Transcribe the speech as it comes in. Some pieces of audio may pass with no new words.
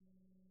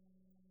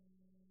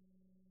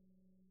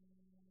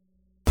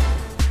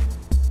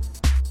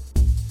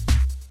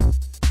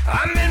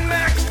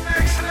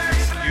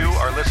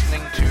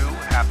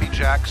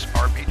Jack's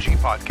RPG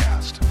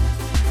Podcast.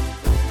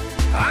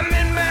 I'm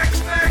in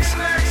Max.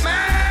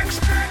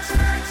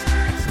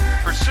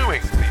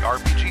 Pursuing the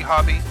RPG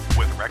hobby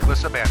with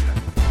reckless abandon.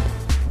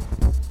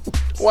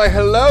 Why,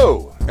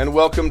 hello, and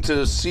welcome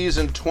to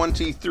Season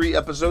 23,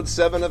 Episode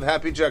 7 of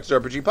Happy Jack's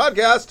RPG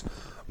Podcast.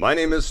 My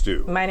name is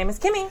Stu. My name is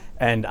Kimmy.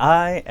 And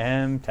I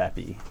am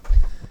Tappy.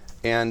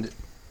 And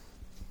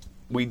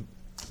we,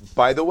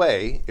 by the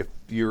way, if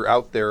you're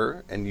out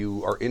there and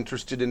you are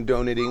interested in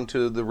donating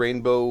to the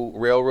Rainbow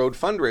Railroad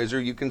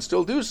fundraiser, you can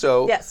still do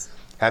so. Yes.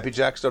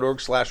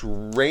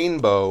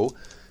 happyjacks.org/rainbow.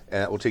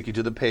 And it will take you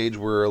to the page.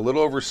 We're a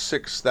little over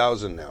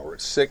 6,000 now. We're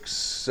at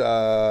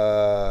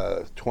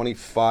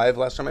 625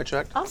 last time I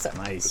checked. Awesome.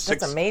 Nice.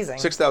 That's amazing.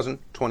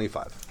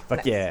 6,025. Fuck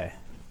Nice. yeah.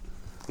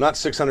 Not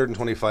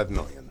 625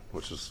 million,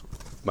 which is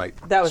my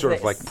That was sort of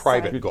the like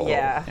private goal.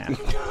 Yeah.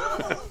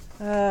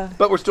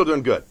 But we're still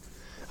doing good.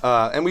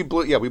 And we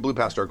blew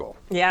past our goal.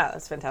 Yeah,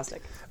 that's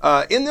fantastic.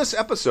 In this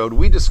episode,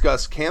 we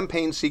discuss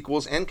campaign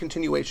sequels and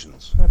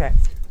continuations. Okay.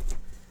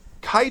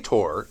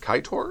 Kaitor?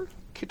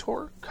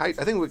 I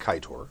think we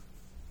Kaitor.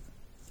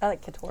 I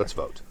like Kitor. Let's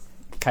vote.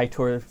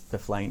 Kaitor, the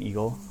flying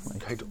eagle.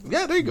 Kaitor.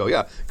 Yeah, there you go.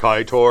 Yeah,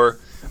 Kaitor.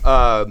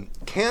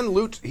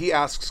 He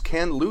asks,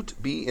 can loot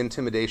be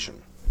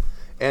intimidation?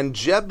 And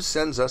Jeb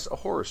sends us a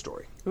horror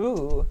story.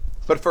 Ooh.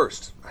 But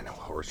first, I know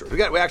horror stories.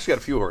 We actually got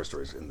a few horror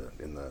stories in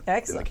the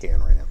Excellent.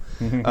 can right now.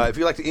 If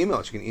you'd like to email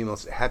us, you can email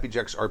us at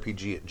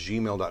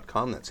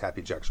happyjacksrpg@gmail.com. That's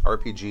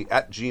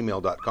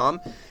happyjacksrpg@gmail.com.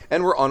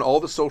 And we're on all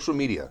the social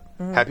media.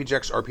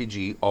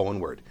 happyjacksrpg, all one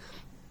word.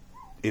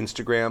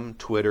 Instagram,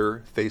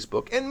 Twitter,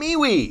 Facebook, and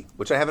MeWe,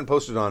 which I haven't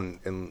posted on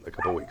in a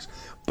couple of weeks.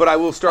 But I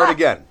will start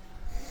again.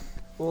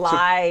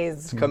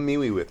 Lies. Come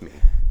MeWe with me.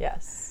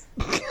 Yes.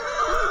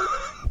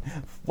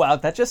 Wow,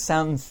 that just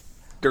sounds...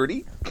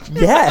 Dirty?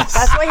 Yes!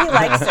 That's why he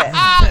likes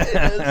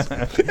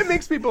it. It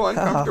makes people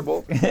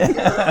uncomfortable.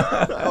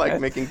 I like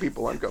making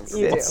people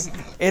uncomfortable. You do.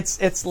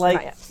 It's like...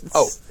 Not yet.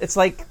 It's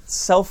like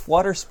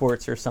self-water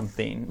sports or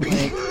something.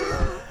 Like,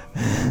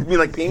 You mean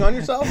like peeing on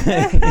yourself?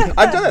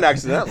 I've done it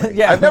accidentally.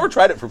 Yeah. I've never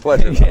tried it for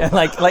pleasure. yeah,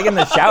 like in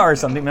the shower or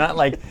something, not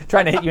like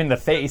trying to hit you in the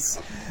face.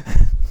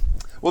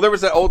 Well, there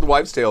was that old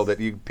wives' tale that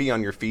you pee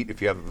on your feet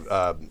if you have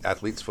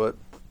athlete's foot.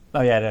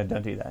 Oh yeah,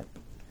 don't do that.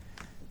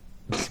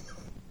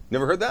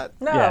 Never heard that?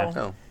 No. Yeah.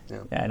 Oh, yeah.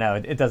 Yeah, no,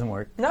 it doesn't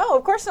work. No,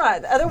 of course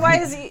not.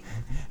 Otherwise,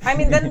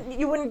 then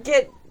you wouldn't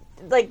get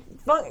like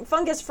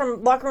fungus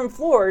from locker room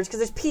floors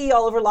because there's pee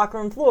all over locker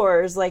room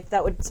floors. Like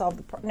that would solve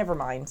the problem. Never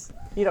mind.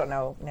 You don't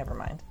know. Never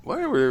mind.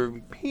 Why were there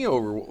pee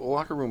over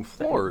locker room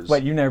floors?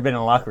 But you've never been in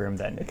a locker room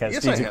then, because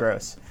Yes, these I are have.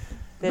 gross.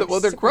 They're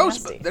super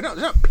gross, nasty. but there's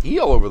not pee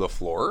all over the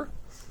floor.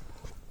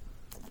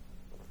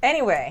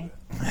 Anyway,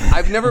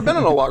 I've never been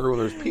in a locker room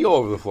where there's pee all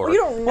over the floor. you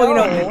don't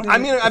know. I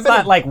mean, I've It's been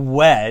not in like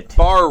wet.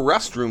 bar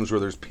restrooms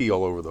where there's pee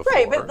all over the floor.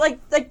 Right, but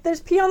like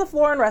there's pee on the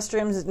floor in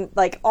restrooms,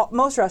 like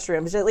most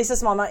restrooms, at least a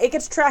small amount. It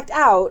gets tracked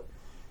out.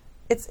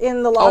 It's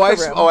in the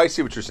locker room. I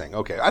see what you're saying.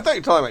 Okay, I thought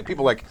you were telling me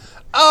people like,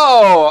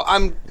 oh,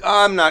 I'm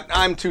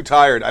too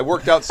tired. I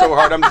worked out so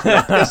hard. I'm just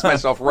gonna piss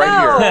myself right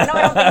No, here I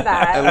don't think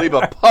that. and leave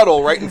a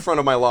puddle right in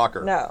front of my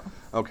locker. No.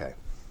 Okay.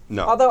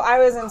 No. Although I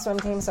was in swim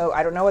team, so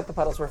I don't know what the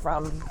puddles were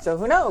from. So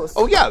who knows?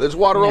 Oh yeah, there's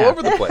water all Yeah.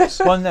 over the place.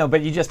 Well, no,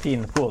 but you just pee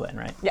in the pool then,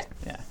 right? Yeah,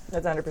 Yeah.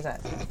 that's 100%.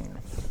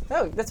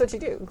 No, that's what you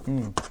do.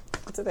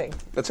 That's the thing.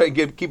 That's how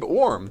you keep it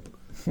warm.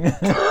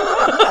 That's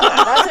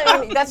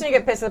when you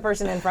get pissed at the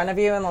person in front of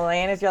you in the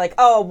lane. If you're like,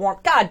 oh, warm,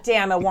 god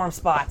damn it, warm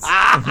spots.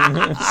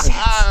 Shit.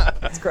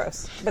 It's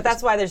gross. But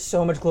that's why there's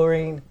so much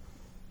chlorine.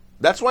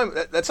 That's why.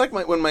 That's like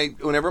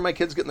whenever my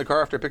kids get in the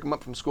car after I pick them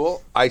up from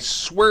school, I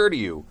swear to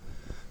you,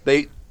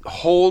 they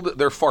hold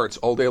their farts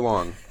all day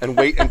long and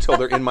wait until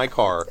they're in my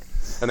car,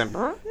 and then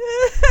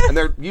and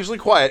they're usually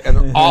quiet and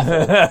they're awful.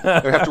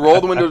 They have to roll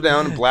the windows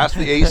down and blast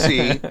the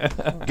AC,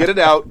 get it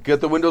out,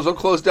 get the windows all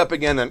closed up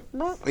again, and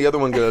the other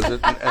one goes.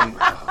 And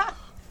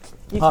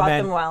You taught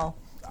man. them well.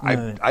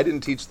 I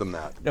didn't teach them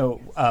that. No,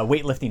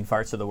 weightlifting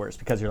farts are the worst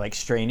because you're like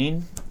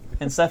straining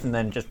and stuff, and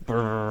then just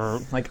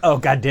brrr, like, oh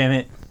god damn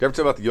it. Did you ever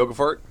tell about the yoga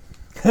fart?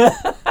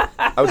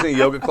 I was in a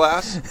yoga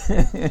class.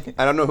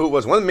 I don't know who it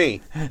was. It wasn't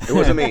me. It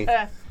wasn't me.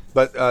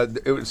 But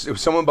it was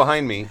someone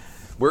behind me.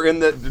 We're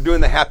they're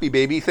doing the happy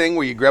baby thing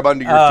where you grab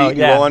onto your feet,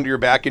 yeah. you roll onto your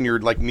back, and your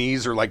like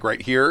knees are like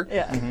right here.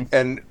 Yeah.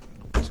 And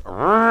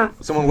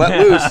someone let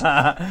loose,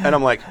 and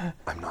I'm like,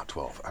 I'm not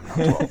 12. I'm not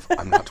 12.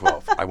 I'm not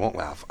 12. I won't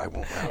laugh. I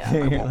won't laugh. I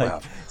won't Like,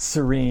 laugh.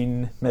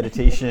 serene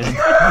meditation.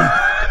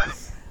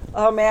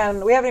 Oh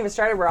man, we haven't even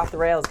started. We're off the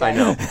rails, guys.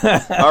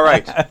 I know. All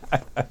right.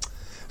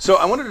 So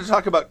I wanted to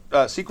talk about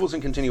sequels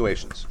and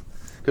continuations.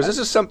 Because this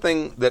is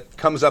something that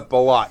comes up a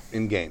lot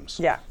in games.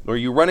 Yeah. Where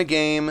you run a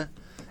game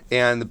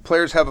and the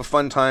players have a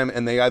fun time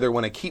and they either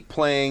want to keep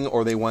playing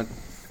or they want,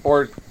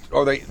 or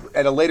they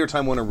at a later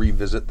time want to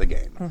revisit the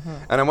game.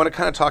 And I want to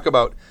kind of talk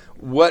about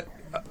what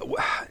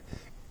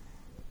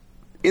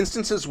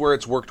instances where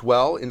it's worked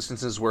well,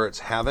 instances where it's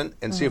haven't,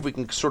 and see if we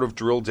can sort of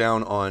drill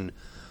down on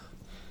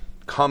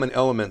common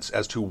elements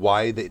as to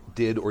why they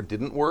did or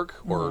didn't work,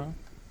 or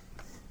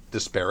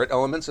disparate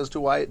elements as to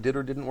why it did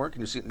or didn't work.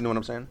 And you know what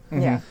I'm saying?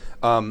 Yeah.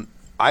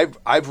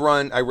 I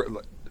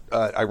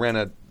ran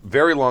a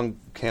very long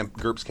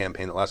GURPS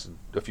campaign that lasted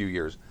a few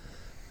years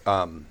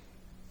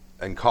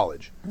in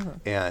college,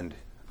 and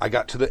I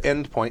got to the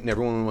end point, and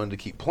everyone wanted to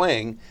keep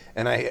playing,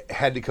 and I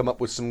had to come up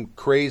with some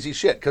crazy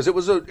shit because it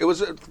was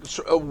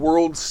a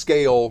world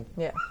scale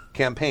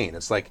campaign.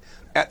 It's like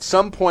at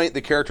some point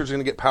the characters are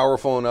going to get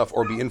powerful enough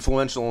or be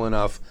influential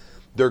enough.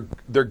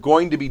 They're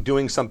going to be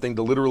doing something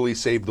to literally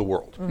save the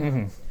world.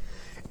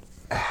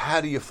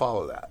 How do you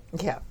follow that?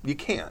 Yeah. You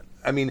can't.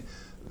 I mean,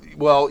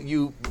 well,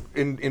 you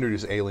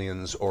introduce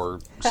aliens or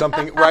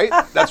something, right?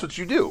 That's what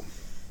you do.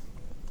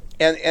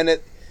 And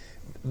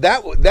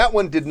that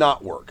one did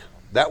not work.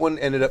 That one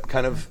ended up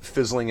kind of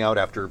fizzling out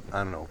after,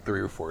 I don't know, 3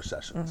 or 4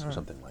 sessions or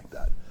something like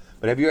that.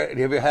 But have you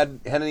had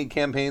any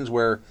campaigns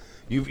where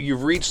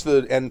you've reached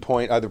the end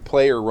point, either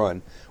play or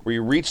run, where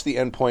you reach the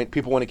end point,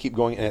 people want to keep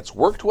going, and it's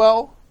worked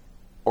well,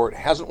 or it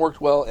hasn't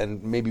worked well,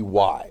 and maybe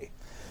why?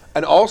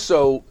 And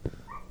also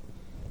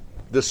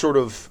the sort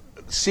of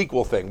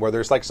sequel thing where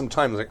there's like some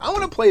time like I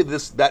want to play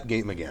that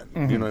game again.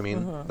 You know what I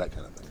mean? That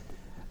kind of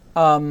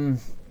thing.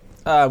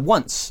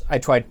 Once I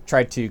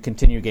tried to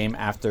continue a game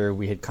after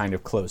we had kind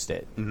of closed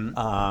it,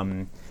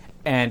 and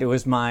it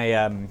was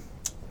my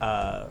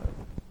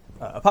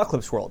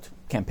Apocalypse World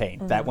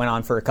campaign that went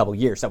on for a couple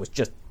years. That was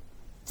just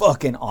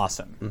fucking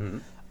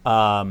awesome.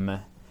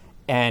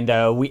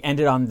 And we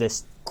ended on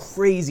this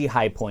crazy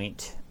high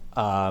point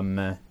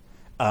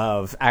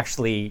of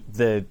actually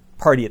the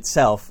party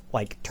itself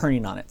like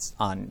turning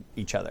on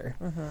each other.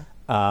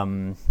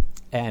 And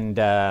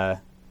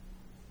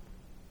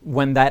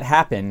when that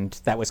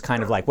happened, that was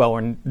kind of like, well,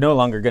 we're no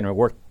longer going to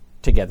work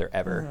together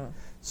ever.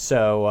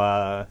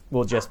 So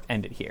we'll just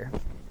end it here.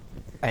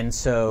 And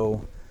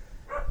so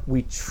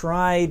we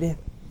tried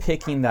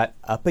picking that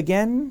up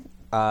again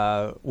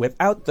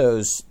without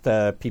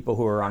the people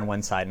who were on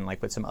one side and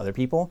like with some other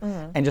people,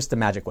 and just the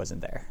magic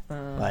wasn't there.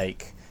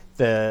 Like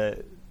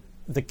the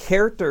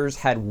characters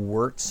had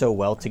worked so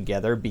well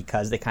together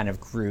because they kind of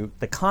grew.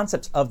 The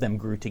concepts of them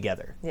grew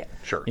together. Yeah,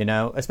 sure. You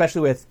know,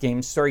 especially with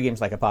story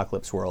games like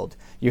Apocalypse World,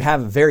 you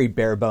have a very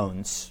bare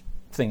bones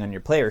thing on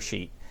your player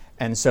sheet,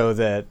 and so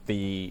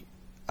the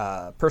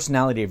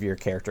personality of your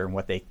character and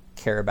what they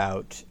care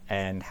about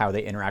and how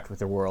they interact with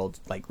the world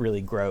like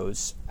really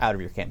grows out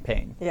of your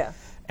campaign. Yeah.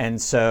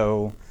 And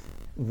so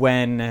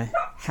when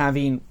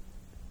trying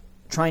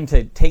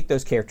to take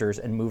those characters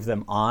and move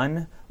them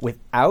on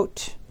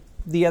without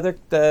the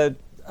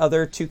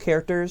other two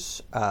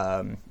characters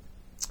that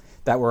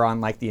were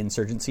on like the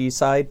insurgency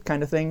side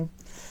kind of thing,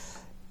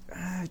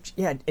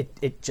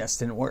 it just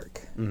didn't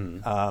work.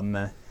 And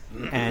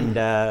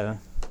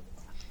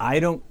I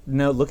don't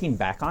know, looking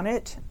back on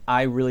it,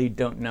 I really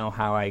don't know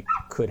how I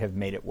could have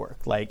made it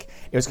work. Like,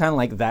 it was kind of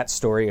like that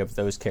story of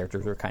those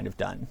characters were kind of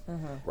done.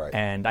 Right.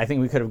 And I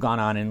think we could have gone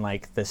on in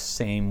like the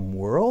same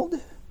world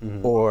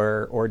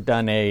or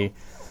done a,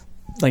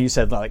 like you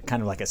said, like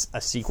kind of like a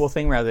sequel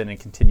thing rather than a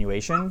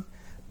continuation.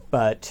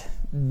 But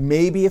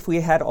maybe if we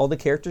had all the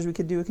characters, we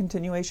could do a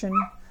continuation.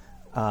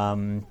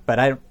 But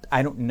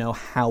I don't know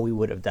how we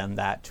would have done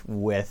that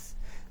with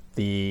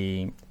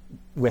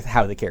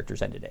how the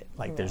characters ended it.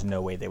 Like, there's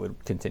no way they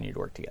would continue to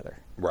work together.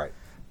 Right.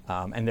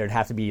 And there'd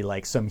have to be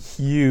like some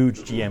huge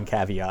GM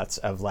caveats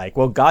of like,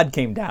 well, God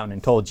came down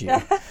and told you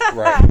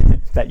Right.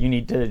 that you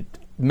need to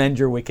mend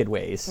your wicked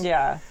ways.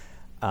 Yeah.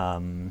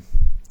 And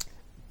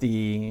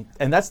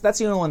that's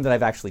the only one that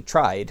I've actually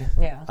tried.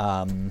 Yeah.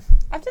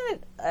 I've done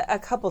it a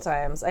couple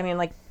times. I mean,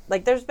 like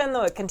there's been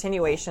the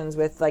continuations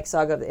with like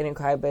Saga of the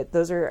Inukai, but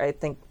those are, I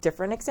think,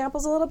 different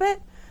examples a little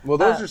bit. Well,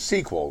 those are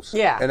sequels.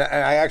 Yeah. And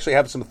I actually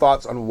have some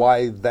thoughts on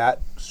why that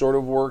sort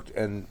of worked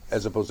and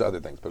as opposed to other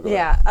things. But go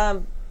ahead. Yeah.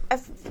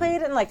 I've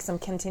played in like some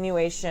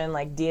continuation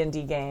like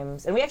D&D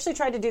games, and we actually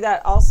tried to do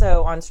that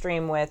also on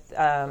stream with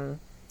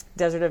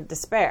Desert of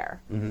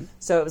Despair.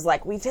 So it was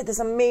like, we did this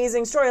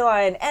amazing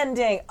storyline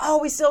ending. Oh,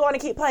 we still want to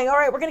keep playing. All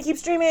right, we're going to keep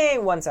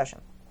streaming. One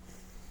session.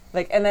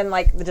 Like, and then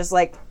like just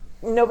like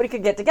nobody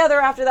could get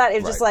together after that.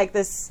 It was just like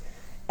this,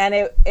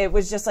 and it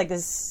was just like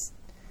this.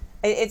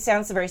 It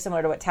sounds very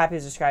similar to what Tappy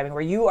was describing,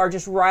 where you are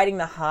just riding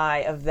the high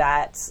of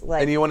that.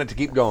 Like, And you want it to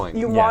keep going.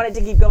 you want it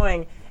to keep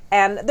going.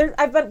 And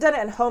I've done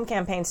it in home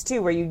campaigns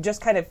too, where you just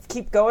kind of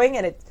keep going,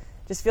 and it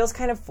just feels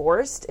kind of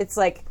forced. It's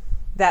like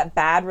that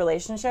bad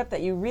relationship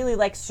that you really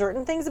like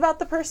certain things about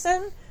the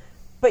person,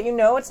 but you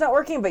know it's not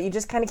working, but you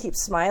just kind of keep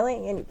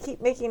smiling and you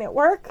keep making it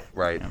work.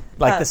 Right.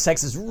 Like the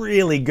sex is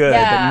really good,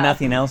 Yeah. but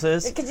nothing else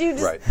is. Could you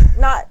just Right.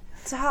 not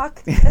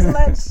talk as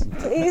much,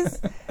 please?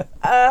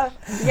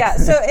 Yeah,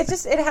 so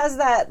it has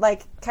that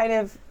like kind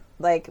of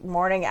like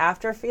morning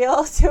after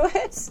feel to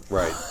it.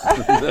 Right.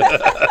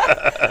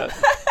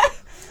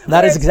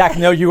 That is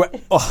exactly, no, you are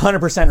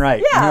 100%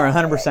 right. Yeah. You're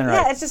 100% right.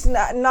 Yeah, it's just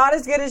not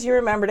as good as you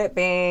remembered it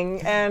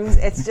being, and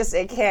it's just,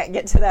 it can't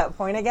get to that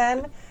point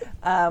again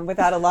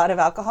without a lot of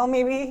alcohol,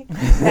 maybe.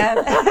 And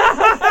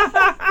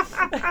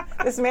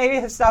this this may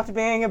have stopped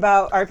being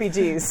about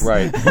RPGs.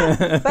 Right.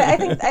 But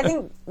I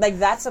think like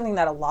that's something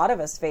that a lot of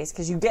us face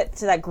because you get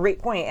to that great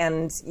point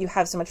and you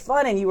have so much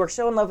fun and you are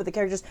so in love with the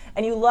characters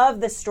and you love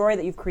this story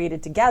that you've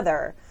created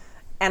together.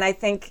 And I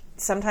think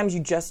sometimes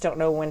you just don't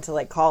know when to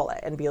like call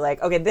it and be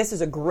like, okay, this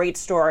is a great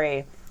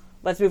story.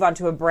 Let's move on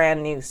to a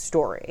brand new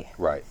story.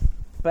 Right.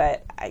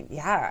 But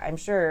I'm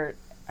sure.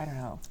 I don't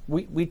know.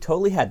 We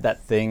totally had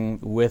that thing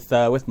with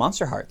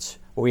Monster Hearts,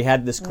 where we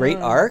had this great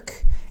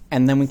arc,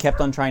 and then we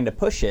kept on trying to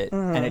push it,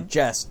 and it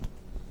just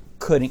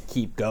couldn't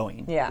keep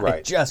going. Yeah. Right.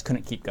 It just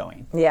couldn't keep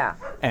going. Yeah.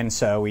 And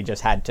so we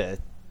just had to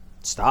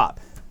stop.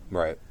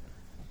 Right.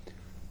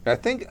 I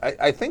think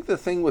the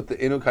thing with the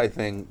Inukai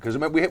thing, because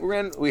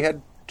we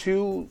had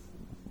two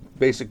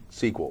basic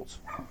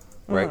sequels,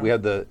 right? We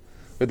had the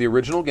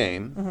original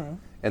game,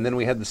 and then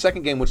we had the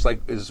second game, which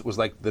was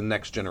like the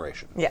next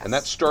generation. Yes. And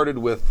that started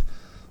with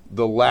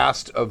the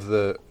last of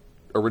the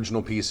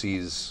original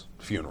PC's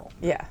funeral.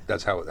 Yeah.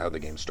 That's how the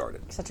game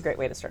started. Such a great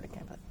way to start a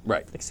campaign.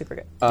 Right. Like super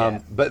good.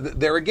 But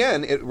there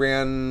again, it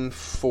ran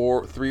 3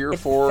 or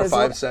 4 or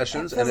 5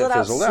 sessions, and it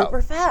fizzled out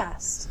super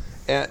fast.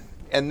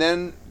 And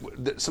then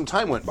some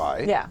time went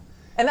by. Yeah.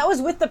 And that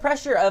was with the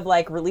pressure of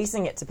like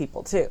releasing it to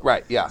people too.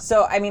 Right, yeah.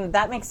 So I mean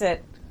that makes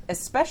it,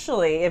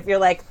 especially if you're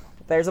like,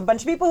 there's a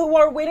bunch of people who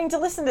are waiting to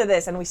listen to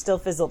this and we still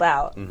fizzled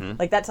out.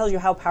 Like that tells you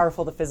how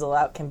powerful the fizzle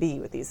out can be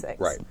with these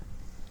things. Right.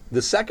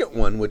 The second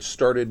one, which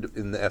started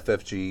in the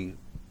FFG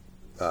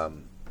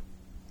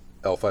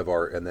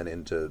L5R and then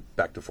into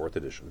back to 4th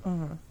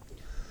edition,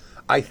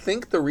 I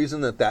think the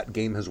reason that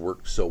game has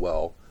worked so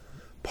well,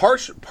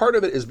 part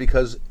of it is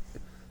because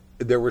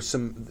there was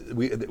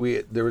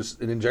there was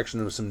an injection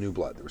of some new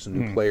blood. There were some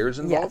new players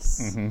involved.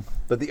 Yes.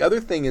 But the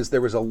other thing is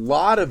there was a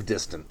lot of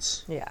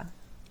distance. Yeah.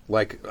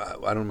 Like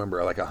I don't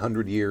remember, like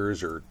 100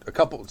 years or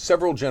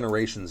several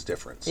generations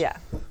difference. Yeah.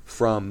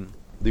 From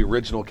the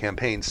original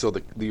campaign. So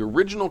the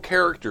original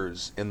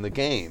characters in the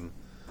game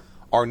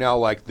are now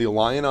like the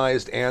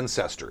lionized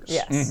ancestors.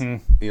 Yes.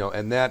 You know,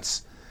 and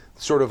that's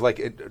sort of like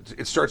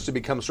it starts to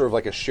become sort of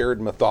like a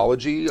shared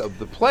mythology of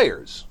the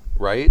players,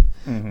 right?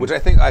 Which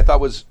I thought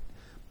was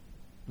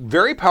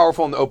very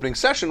powerful in the opening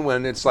session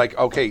when it's like,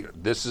 okay,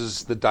 this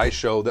is the dice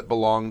show that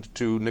belonged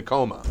to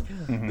Nakoma.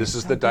 This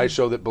is the dice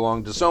show that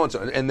belonged to so and so,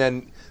 and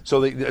then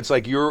it's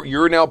like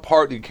you're now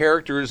the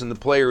characters and the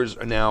players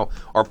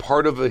are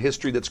part of a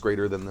history that's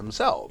greater than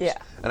themselves. Yeah.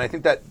 And I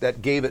think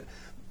that gave it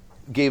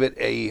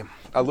a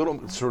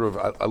little sort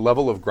of a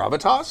level of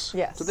gravitas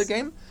Yes. to the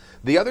game.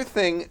 The other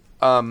thing,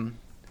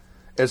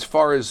 as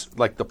far as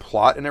like the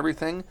plot and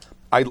everything,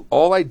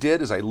 all I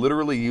did is I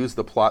literally used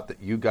the plot that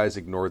you guys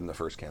ignored in the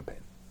first campaign.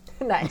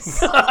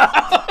 Nice.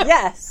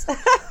 Yes.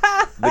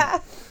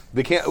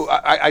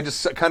 I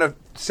just kind of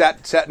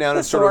sat down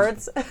and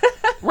Swords. sort of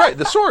right,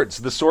 the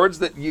swords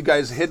that you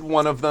guys hid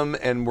one of them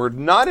and were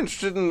not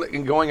interested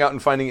in going out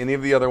and finding any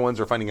of the other ones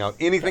or finding out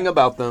anything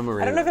about them.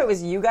 Or I don't know if it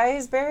was you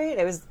guys buried.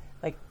 It was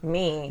like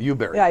me. You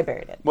buried. Yeah, I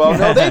buried it. Well,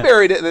 no, they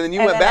buried it, and then you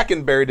went then back I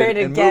and buried it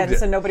and again, moved it.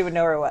 so nobody would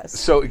know where it was.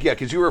 So yeah,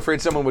 because you were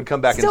afraid someone would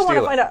come back Still and want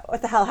steal to find it. out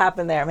what the hell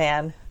happened there,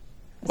 man.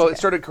 Well, it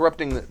started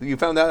corrupting. You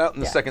found that out in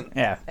the Yeah. second.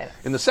 Yeah.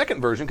 In the second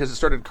version, because it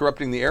started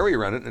corrupting the area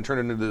around it and it turned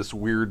into this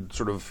weird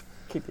sort of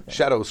Creepy thing.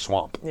 shadow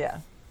swamp. Yeah.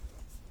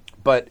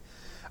 But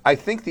I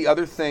think the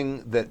other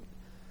thing that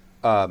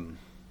that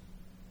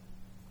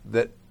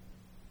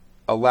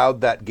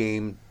allowed that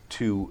game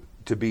to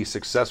be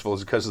successful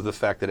is because of the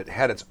fact that it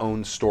had its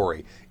own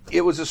story.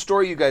 It was a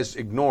story you guys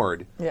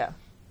ignored, Yeah.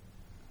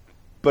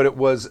 but it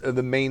was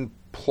the main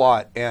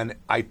plot, and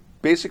I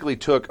basically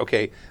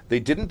they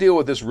didn't deal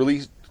with this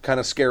really kind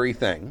of scary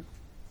thing,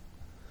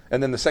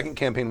 and then the second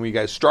campaign where you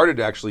guys started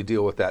to actually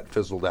deal with that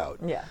fizzled out.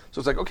 Yeah. So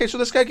it's like, okay, so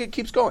this guy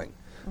keeps going.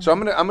 So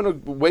I'm gonna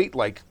wait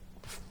like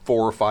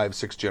 4 or 5,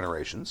 6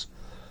 generations.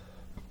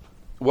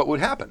 What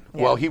would happen?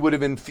 Yeah. Well, he would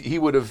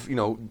have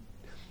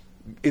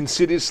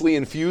insidiously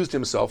infused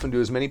himself into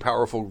as many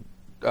powerful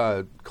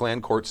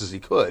clan courts as he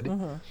could,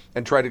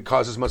 and try to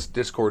cause as much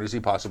discord as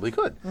he possibly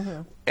could.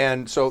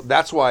 And so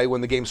that's why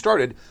when the game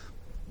started,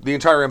 the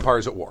entire empire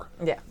is at war.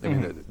 Yeah. I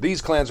mean,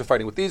 these clans are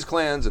fighting with these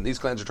clans, and these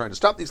clans are trying to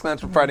stop these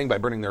clans from fighting by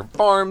burning their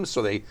farms,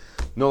 so they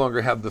no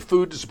longer have the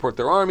food to support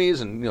their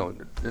armies, and Yeah.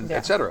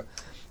 et cetera.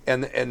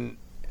 And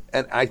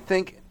I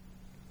think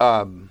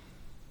I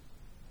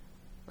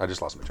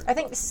just lost my train. I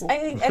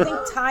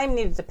think time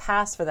needed to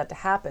pass for that to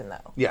happen,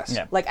 though. Yes.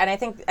 Yeah. Like, and I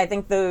think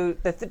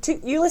the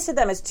two, you listed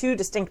them as 2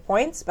 distinct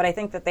points, but I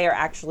think that they are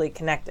actually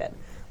connected.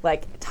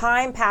 Like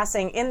time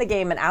passing in the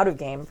game and out of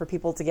game for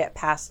people to get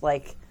past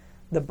like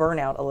the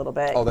burnout a little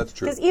bit. Oh, that's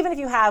true. Because even if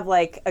you have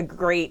like a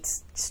great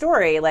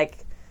story, like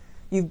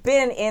you've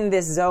been in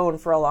this zone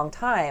for a long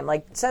time.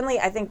 Like suddenly,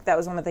 I think that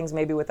was one of the things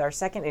maybe with our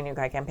second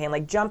Inukai campaign,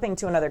 like jumping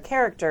to another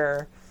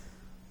character.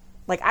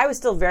 Like I was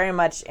still very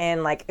much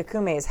in like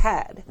Akume's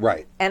head,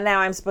 Right. And now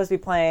I'm supposed to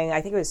be playing.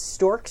 I think it was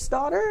Stork's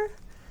daughter.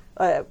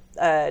 Yeah.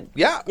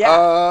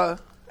 I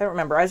don't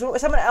remember. I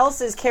was someone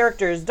else's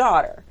character's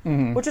daughter,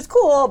 which is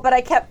cool. But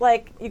I kept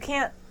like, you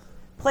can't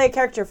play a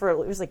character for it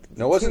was like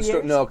No, it wasn't 2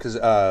 years. no, because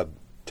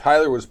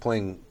Tyler was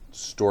playing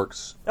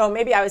Stork's. Oh,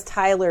 maybe I was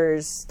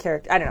Tyler's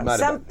character. I don't know. Might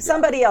have been, yeah.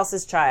 Somebody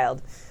else's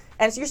child.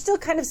 And so you're still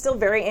still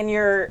very in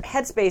your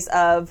headspace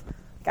of,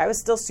 I was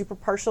still super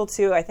partial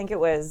to, I think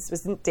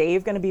wasn't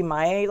Dave going to be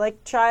my,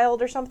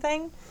 child or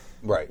something?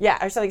 Right. Yeah,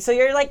 or something. So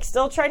you're,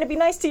 still trying to be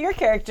nice to your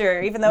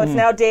character, even though it's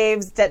now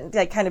Dave's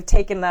that kind of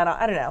taken that on.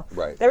 I don't know.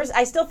 Right.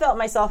 I still felt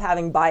myself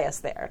having bias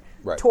there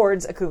Right.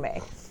 towards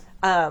Akume.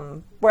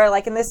 Where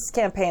in this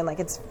campaign,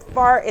 it's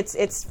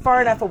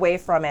far enough away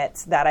from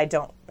it that I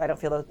don't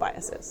feel those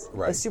biases.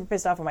 Right. I was super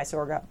pissed off when my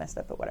sword got messed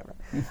up, but whatever.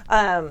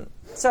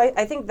 So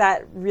I think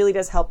that really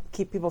does help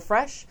keep people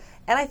fresh,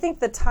 and I think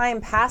the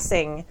time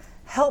passing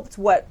helped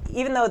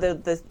even though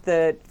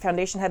the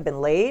foundation had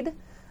been laid,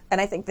 and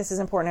I think this is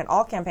important in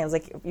all campaigns.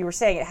 Like you were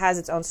saying, it has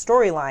its own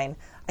storyline.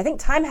 I think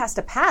time has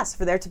to pass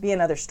for there to be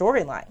another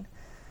storyline,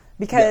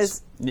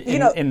 because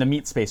in the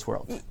meat space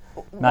world.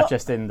 Not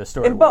just in the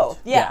story in world.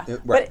 both, yeah. Right.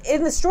 But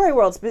in the story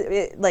world,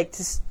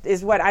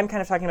 is what I'm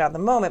kind of talking about at the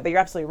moment. But you're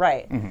absolutely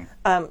right.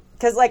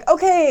 Because,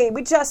 okay,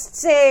 we just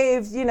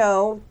saved,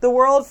 the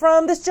world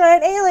from this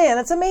giant alien.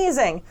 That's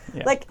amazing.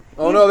 Yeah.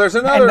 Oh no, there's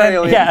another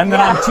alien. Yeah, and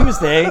then on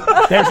Tuesday,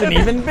 there's an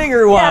even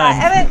bigger one.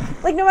 Yeah, and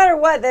then, no matter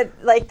what,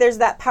 there's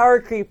that power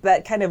creep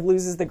that kind of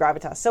loses the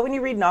gravitas. So when you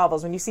read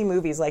novels, when you see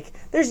movies,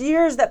 there's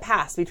years that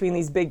pass between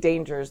these big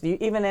dangers,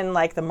 even in,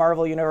 the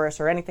Marvel universe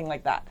or anything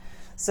like that.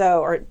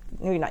 So, or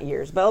maybe not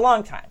years, but a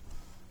long time.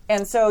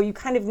 And so you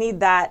kind of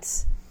need that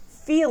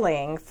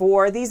feeling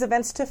for these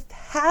events to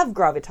have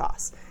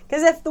gravitas.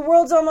 Because if the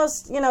world's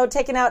almost,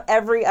 taken out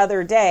every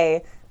other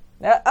day,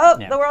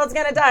 the world's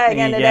going to die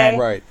again today.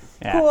 Right.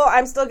 Yeah. Cool,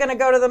 I'm still going to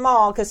go to the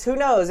mall because who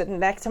knows,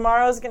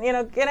 tomorrow's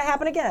going to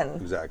happen again.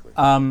 Exactly.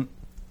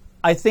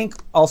 I think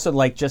also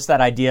just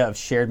that idea of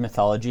shared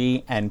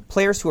mythology and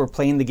players who are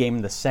playing the game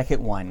in the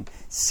second one,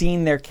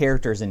 seeing their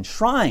characters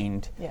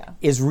enshrined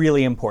is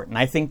really important.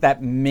 I think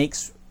that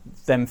makes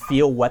them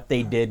feel what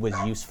they did was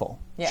useful.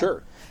 Yeah.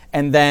 Sure.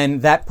 And then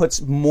that puts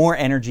more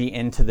energy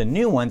into the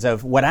new ones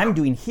of what I'm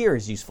doing here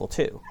is useful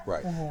too.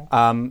 Right.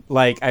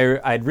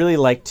 I'd really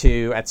like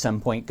to, at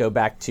some point, go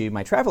back to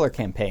my Traveler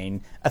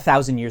campaign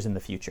 1,000 years in the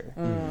future.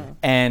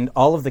 And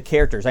all of the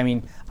characters,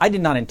 I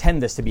did not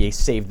intend this to be a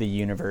Save the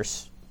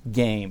Universe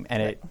game,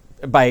 and it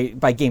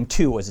by game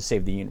 2 was a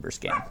Save the Universe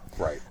game.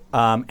 Right.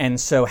 And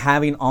so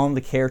having all the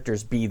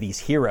characters be these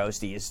heroes,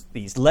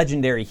 these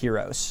legendary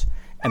heroes,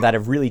 and that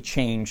have really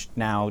changed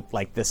now,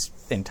 this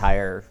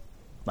entire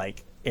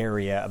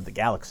area of the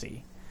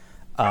galaxy,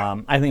 I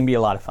think it'd be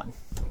a lot of fun.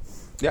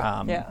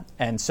 Yeah.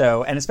 And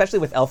especially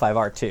with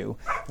L5R too,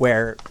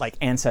 where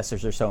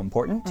ancestors are so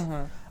important.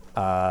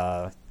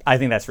 I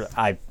think that's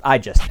I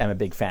just am a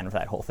big fan of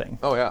that whole thing.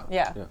 Oh yeah.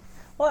 Yeah.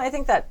 Well, I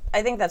think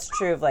that's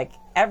true of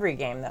every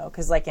game though,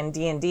 because in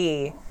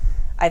D&D,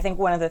 I think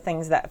one of the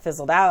things that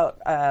fizzled out,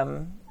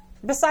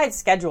 besides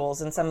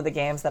schedules in some of the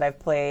games that I've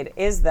played,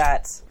 is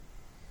that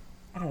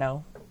I don't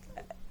know,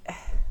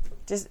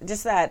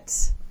 just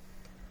that.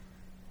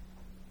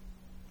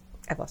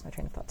 I've lost my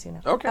train of thought too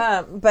now.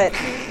 Okay. But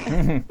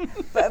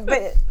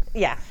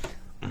yeah.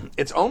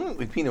 It's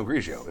only Pinot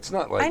Grigio. It's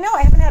not I know,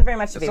 I haven't had very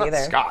much of it's it not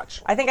either.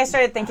 Scotch. I think I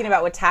started thinking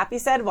about what Tappy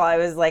said while I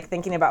was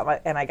thinking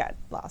about and I got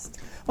lost.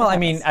 Well,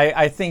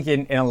 I think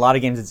in a lot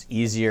of games it's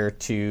easier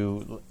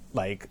to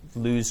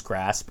lose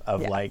grasp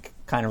of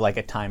kind of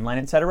a timeline,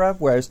 etc.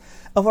 Whereas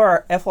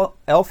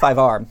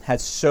L5R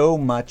has so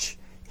much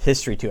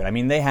history to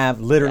it. They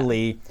have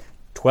literally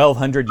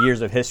 1,200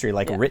 years of history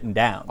written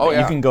down that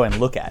you can go and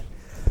look at.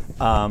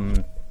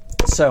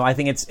 So I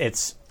think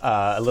it's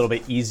a little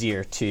bit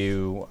easier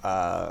to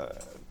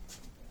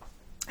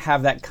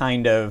have that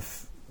kind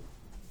of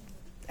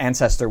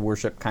ancestor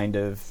worship kind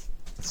of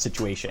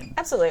situation.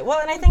 Absolutely. Well,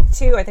 and I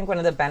think one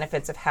of the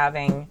benefits of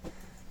having,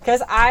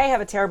 because I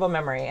have a terrible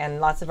memory, and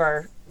lots of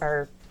our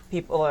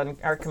people in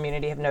our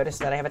community have noticed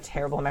that I have a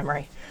terrible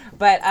memory.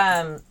 But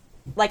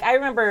I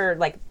remember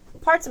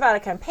parts about a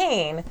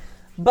campaign,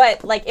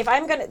 but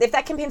if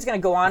that campaign's gonna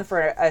go on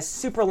for a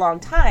super long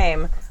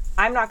time,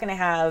 I'm not going to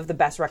have the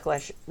best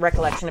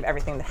recollection of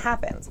everything that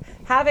happens.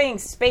 Having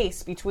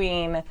space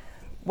between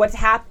what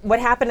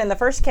happened in the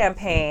first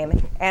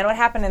campaign and what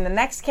happened in the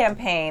next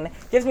campaign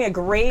gives me a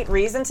great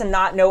reason to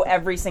not know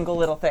every single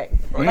little thing.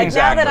 Now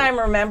that I'm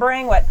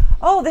remembering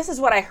this is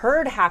what I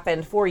heard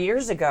happened 4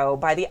 years ago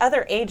by the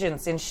other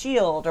agents in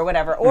S.H.I.E.L.D. or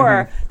whatever,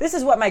 or this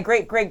is what my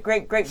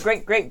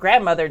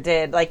great-great-great-great-great-grandmother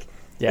did.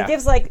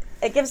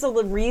 It gives a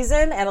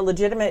reason and a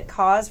legitimate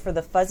cause for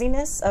the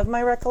fuzziness of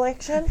my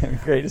recollection.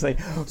 Great. It's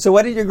so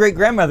what did your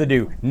great-grandmother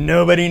do?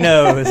 Nobody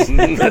knows.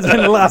 That's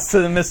been lost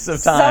to the mists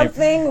of time.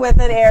 Something with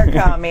an air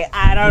coming.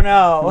 I don't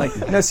know.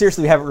 No,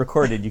 seriously, we have it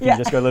recorded. You can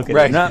just go look at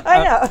it. No,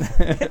 I know.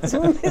 It's a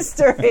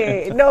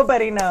mystery.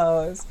 Nobody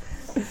knows.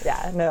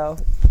 Yeah, no.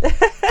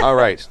 All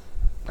right.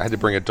 I had to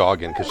bring a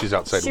dog in because she's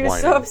outside she whining.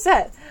 was so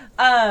upset.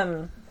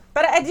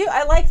 But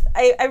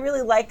I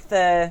really like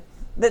the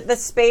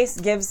space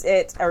gives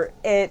it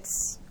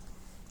its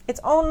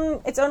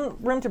own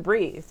room to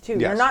breathe too.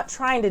 Yes. You're not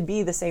trying to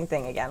be the same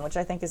thing again, which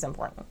I think is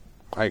important.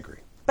 I agree.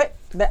 But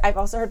I've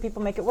also heard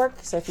people make it work.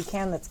 So if you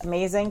can, that's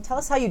amazing. Tell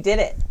us how you did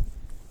it.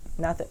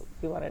 Not that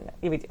we want to know.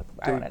 Yeah, we do.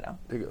 I want to know.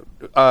 There you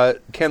go.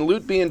 Can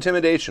loot be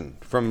intimidation?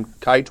 From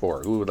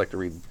Kaitor. Who would like to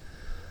read?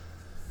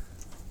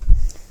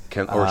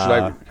 Or should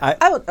I?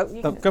 I will. Oh,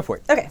 you can- Go for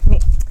it. Okay, me.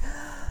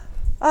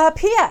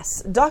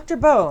 P.S. Dr.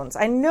 Bones,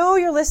 I know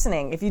you're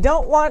listening. If you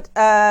don't want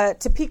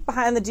to peek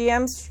behind the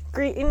GM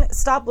screen,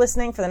 stop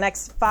listening for the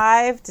next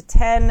 5 to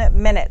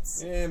 10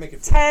 minutes. Make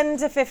it 10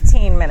 to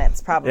 15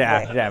 minutes, probably.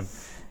 Yeah.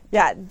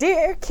 Yeah,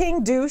 dear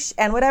King Douche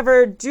and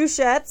whatever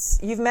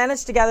douchettes you've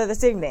managed to gather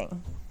this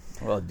evening.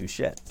 Well, do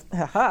shit.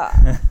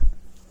 Haha.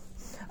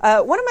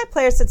 One of my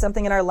players said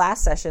something in our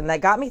last session that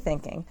got me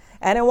thinking,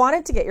 and I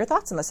wanted to get your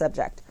thoughts on the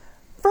subject.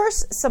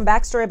 First, some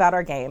backstory about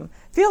our game.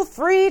 Feel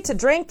free to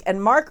drink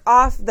and mark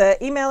off the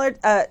emailer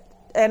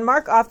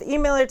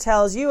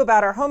tells you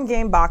about our home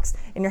game box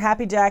in your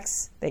Happy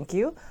Jacks. Thank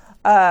you.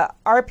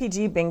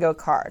 RPG bingo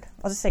card.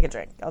 I'll just take a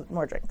drink.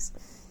 More drinks.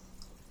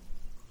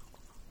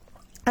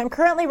 I'm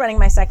currently running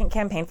my second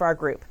campaign for our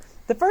group.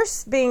 The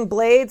first being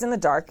Blades in the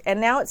Dark,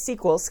 and now its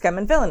sequel, Scum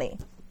and Villainy.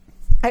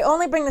 I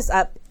only bring this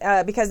up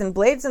because in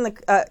Blades,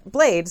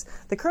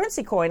 the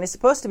currency coin is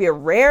supposed to be a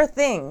rare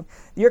thing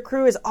your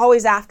crew is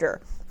always after.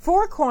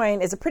 4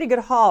 coin is a pretty good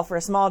haul for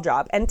a small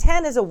job, and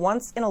 10 is a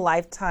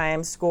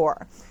once-in-a-lifetime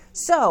score.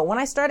 So, when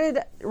I started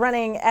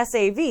running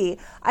SAV,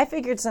 I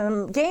figured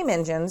some game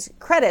engines,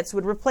 credits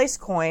would replace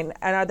coin,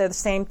 and are they the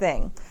same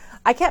thing?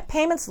 I kept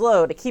payments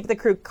low to keep the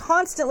crew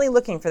constantly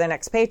looking for their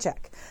next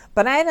paycheck.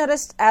 But I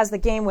noticed as the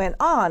game went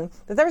on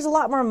that there was a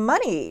lot more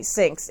money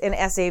sinks in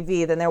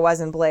SAV than there was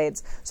in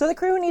Blades, so the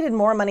crew needed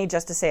more money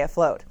just to stay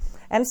afloat.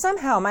 And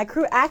somehow my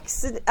crew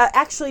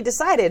actually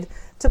decided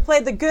to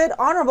play the good,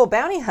 honorable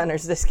bounty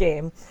hunters this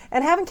game,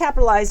 and haven't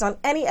capitalized on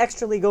any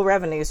extra legal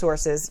revenue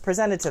sources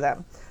presented to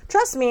them.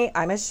 Trust me,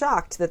 I'm as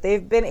shocked that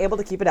they've been able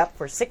to keep it up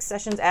for 6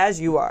 sessions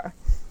as you are.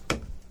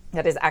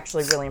 That is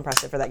actually really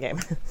impressive for that game.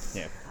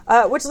 Yeah.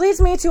 Which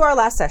leads me to our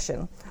last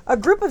session. A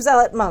group of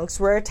zealot monks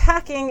were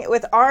attacking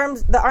with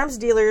the arms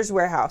dealer's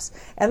warehouse,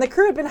 and the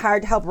crew had been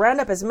hired to help round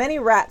up as many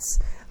rats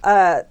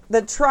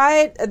that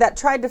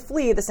tried to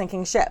flee the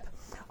sinking ship.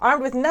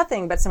 Armed with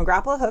nothing but some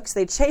grapple hooks,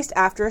 they chased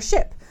after a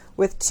ship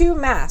with 2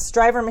 mass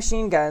driver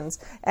machine guns,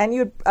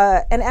 and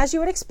as you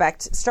would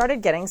expect,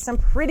 started getting some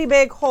pretty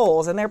big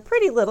holes in their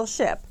pretty little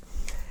ship.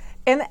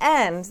 In the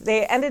end,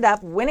 they ended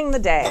up winning the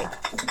day.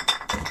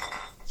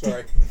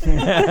 Sorry.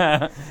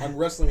 I'm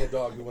wrestling a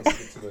dog who wants to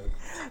get to the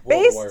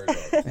wire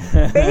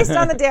dog. Based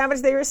on the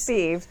damage they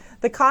received,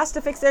 the cost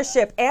to fix their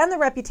ship, and the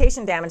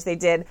reputation damage they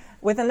did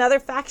with another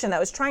faction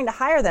that was trying to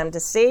hire them to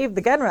save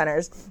the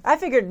gunrunners, I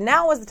figured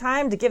now was the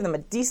time to give them a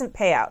decent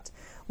payout.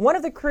 One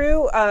of the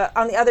crew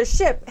on the other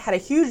ship had a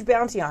huge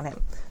bounty on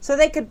him, so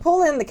they could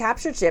pull in the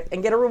captured ship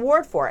and get a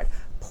reward for it,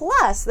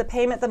 plus the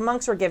payment the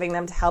monks were giving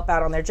them to help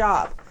out on their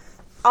job.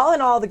 All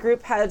in all, the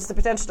group has the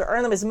potential to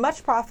earn them as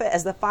much profit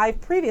as the 5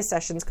 previous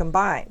sessions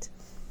combined.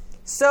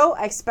 So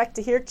I expect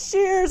to hear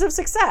cheers of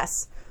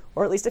success,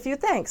 or at least a few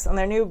thanks on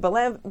their new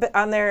benevolent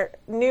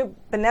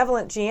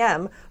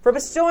GM for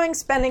bestowing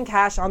spending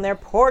cash on their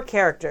poor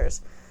characters.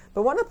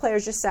 But one of the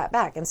players just sat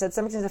back and said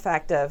something to the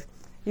effect of,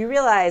 "You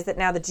realize that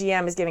now the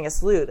GM is giving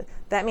us loot.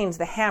 That means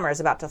the hammer is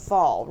about to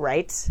fall,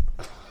 right?"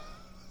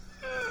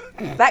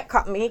 That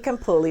caught me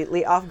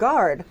completely off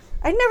guard.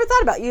 I never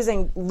thought about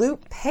using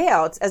loot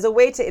payouts as a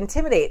way to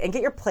intimidate and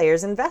get your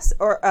players invested.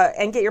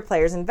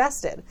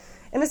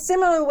 In a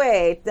similar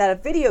way that a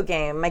video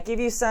game might give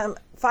you some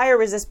fire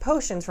resist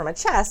potions from a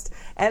chest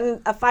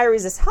and a fire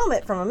resist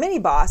helmet from a mini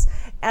boss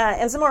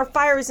and some more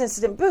fire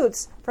resistant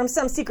boots from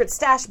some secret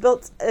stash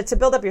built to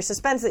build up your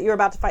suspense that you're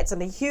about to fight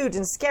something huge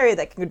and scary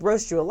that could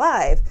roast you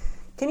alive.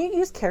 Can you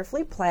use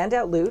carefully planned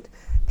out loot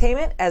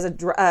payment as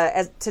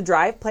to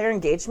drive player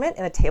engagement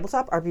in a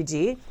tabletop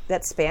RPG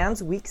that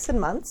spans weeks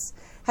and months?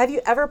 Have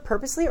you ever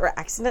purposely or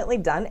accidentally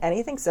done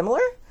anything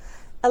similar?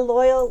 A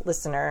loyal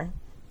listener,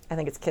 I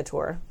think it's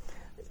Kitor,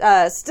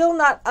 still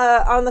not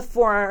on the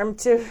forum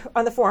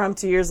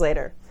 2 years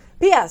later.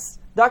 P.S.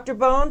 Dr.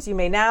 Bones, you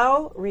may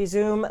now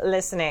resume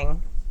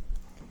listening.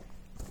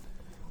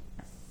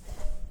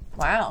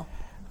 Wow.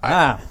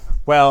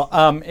 Well,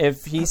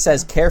 if he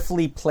says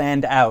carefully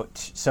planned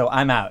out, so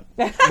I'm out.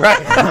 Right.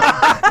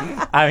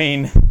 I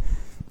mean,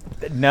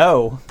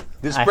 no.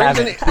 This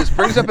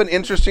brings up an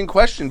interesting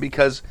question,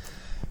 because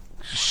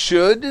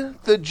should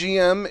the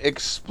GM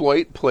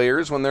exploit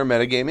players when they're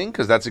metagaming?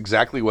 Because that's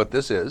exactly what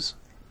this is.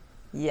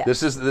 Yes.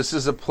 This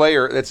is a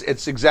player.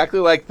 It's exactly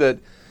like the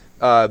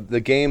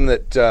game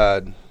that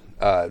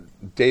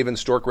Dave and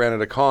Stork ran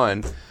at a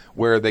con,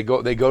 where they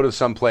go to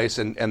some place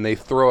and they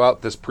throw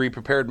out this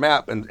pre-prepared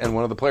map, and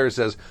one of the players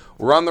says,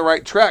 "We're on the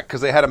right track,"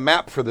 because they had a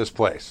map for this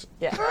place.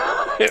 Yeah.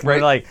 Right?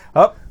 We're like,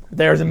 oh,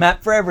 there's a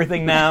map for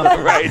everything now.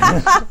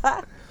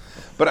 Right.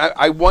 But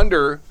I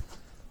wonder,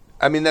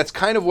 I mean, that's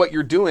kind of what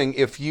you're doing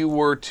if you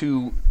were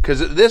to, because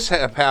this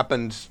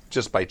happened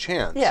just by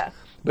chance. Yeah.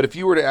 But if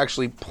you were to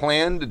actually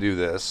plan to do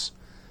this,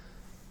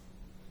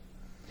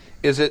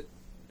 is it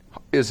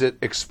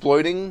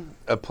exploiting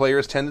a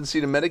player's tendency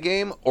to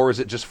metagame, or is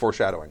it just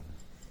foreshadowing?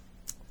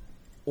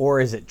 Or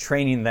is it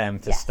training them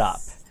to stop?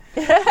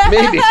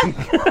 Maybe.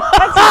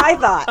 That's what I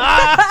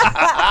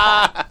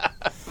thought.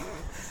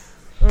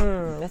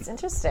 That's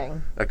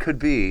interesting. That could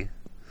be.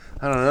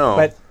 I don't know.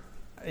 But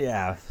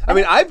yeah, I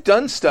mean, I've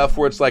done stuff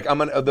where it's like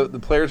the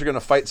players are going to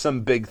fight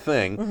some big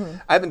thing.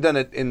 I haven't done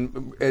it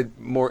in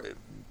more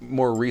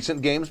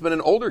recent games, but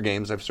in older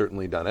games, I've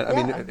certainly done it. I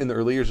mean, in the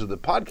early years of the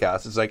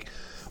podcast, it's like,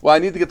 well, I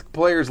need to get the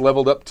players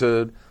leveled up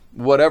to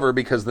whatever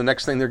because the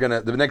next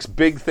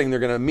big thing they're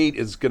gonna meet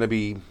is gonna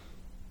be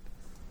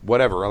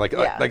whatever. Like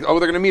they're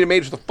gonna meet a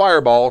mage with a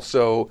fireball,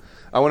 so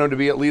I want them to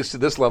be at least at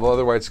this level.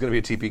 Otherwise, it's gonna be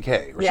a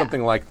TPK or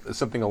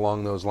something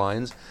along those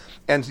lines.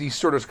 And you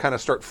sort of kind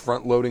of start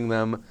front loading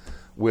them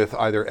with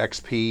either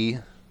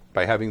XP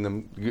by having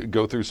them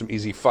go through some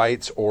easy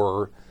fights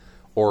or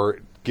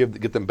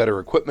get them better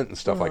equipment and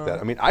stuff like that.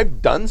 I mean,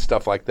 I've done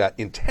stuff like that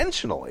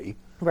intentionally.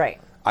 Right.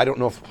 I don't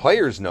know if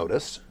players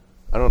noticed.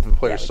 I don't know if the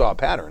players saw a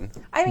pattern.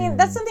 I mean,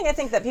 that's something I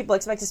think that people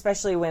expect,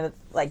 especially when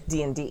like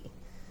D&D.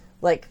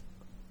 Like,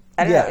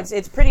 I don't know,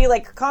 it's pretty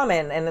like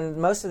common, and in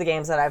most of the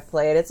games that I've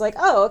played, it's like,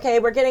 oh, okay,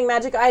 we're getting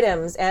magic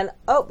items, and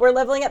oh, we're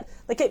leveling up.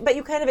 Like, but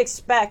you kind of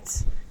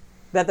expect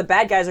that the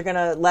bad guys are going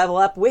to level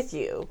up with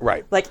you.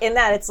 Right. Like, in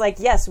that, it's like,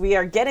 yes, we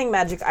are getting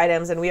magic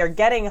items, and we are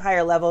getting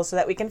higher levels so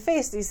that we can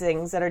face these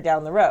things that are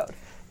down the road.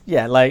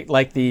 yeah,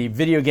 like the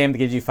video game that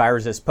gives you fire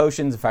resist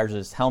potions, fire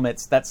resist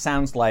helmets. That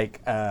sounds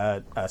like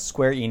a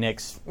Square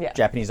Enix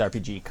Japanese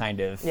RPG kind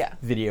of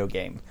video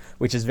game,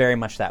 which is very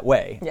much that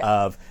way.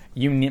 Of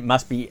you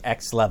must be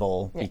X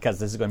level because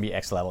this is going to be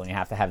X level, and you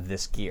have to have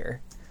this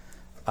gear.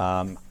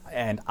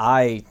 And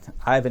I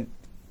haven't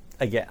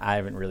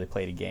really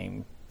played a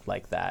game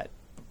like that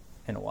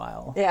in a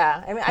while.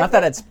 Yeah, I mean, not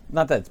that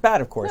it's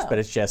bad, of course, but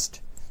it's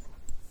just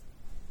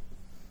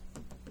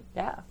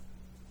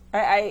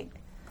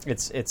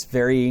It's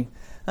very,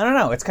 I don't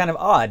know, it's kind of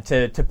odd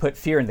to put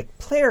fear in the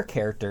player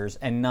characters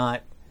and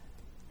not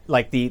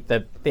like the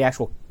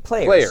actual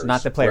players,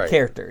 not the player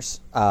characters.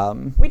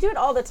 We do it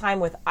all the time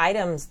with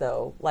items,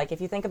 though. Like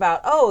if you think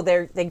about,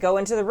 they go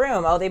into the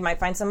room, they might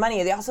find some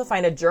money. They also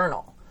find a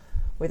journal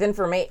with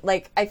information.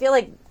 Like I feel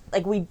like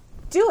we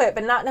do it,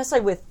 but not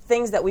necessarily with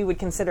things that we would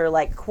consider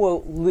like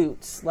quote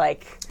loots,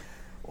 like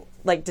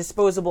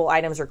disposable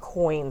items or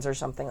coins or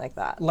something like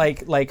that.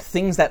 Like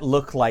things that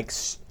look like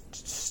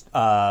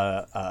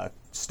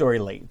story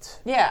leads.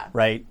 Yeah.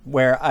 Right?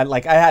 Where I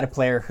had a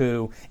player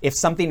who, if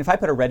I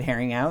put a red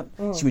herring out,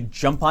 she would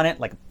jump on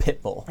it like a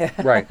pit bull.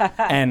 Right.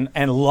 and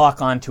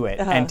lock onto it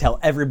and tell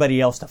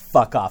everybody else to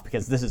fuck off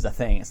because this is a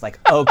thing. It's like,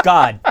 oh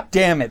God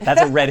damn it,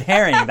 that's a red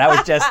herring. That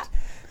was just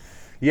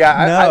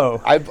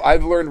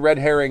I've learned red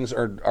herrings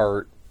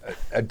are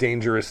a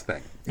dangerous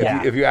thing.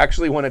 If you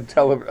actually want to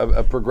tell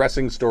a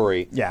progressing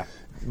story,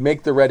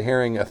 make the red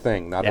herring a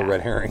thing, not a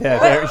red herring.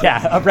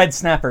 A red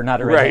snapper,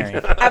 not a red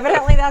herring.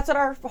 Evidently, that's what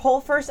our whole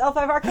first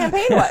L5R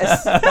campaign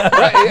was.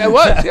 Right, it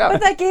was, yeah.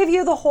 But that gave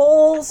you the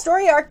whole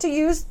story arc to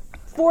use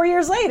 4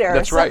 years later.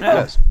 That's right,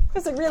 yes.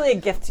 It's really a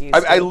gift to use.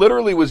 I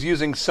literally was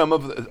using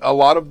a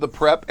lot of the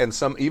prep and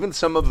even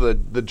some of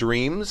the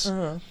dreams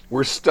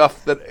were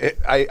stuff that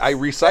I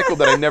recycled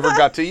that I never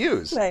got to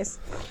use. Nice.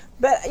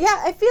 But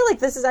yeah, I feel like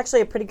this is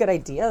actually a pretty good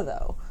idea,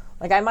 though.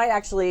 Like I might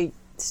actually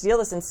steal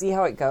this and see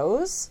how it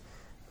goes.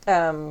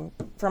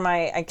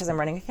 Because I'm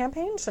running a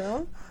campaign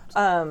soon,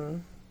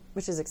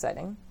 which is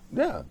exciting.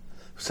 Yeah.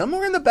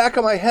 Somewhere in the back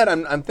of my head,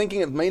 I'm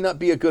thinking it may not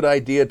be a good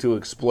idea to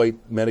exploit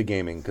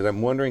metagaming because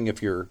I'm wondering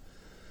if you're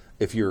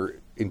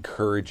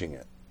encouraging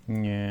it.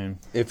 Yeah.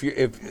 If you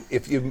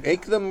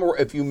make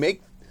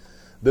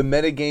the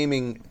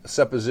metagaming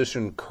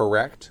supposition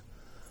correct,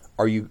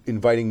 are you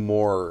inviting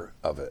more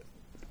of it?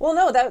 Well,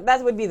 no,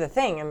 that would be the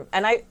thing,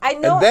 and I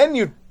know. And then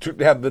you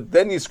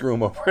then you screw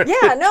them over.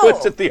 Yeah, no,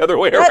 twist it the other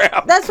way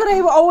around. That's what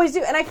I always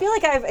do, and I feel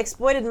like I've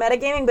exploited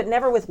metagaming, but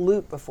never with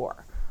loot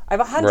before.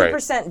 I've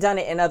 100% done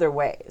it in other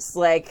ways.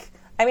 Like,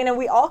 I mean, and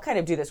we all kind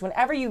of do this.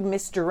 Whenever you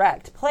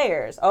misdirect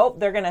players,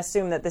 they're going to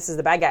assume that this is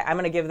the bad guy. I'm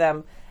going to give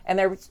them, and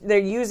they're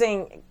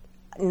using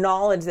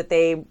knowledge that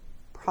they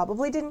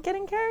probably didn't get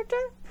in character.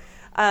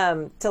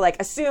 To like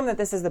assume that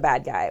this is the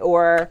bad guy,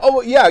 or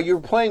you're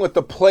playing with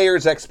the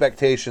player's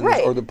expectations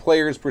or the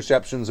player's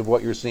perceptions of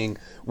what you're seeing,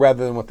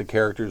 rather than what the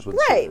characters would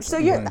see. Right. So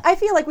I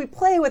feel like we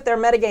play with their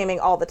metagaming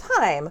all the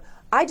time.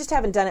 I just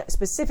haven't done it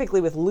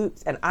specifically with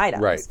loot and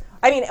items. Right.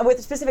 I mean,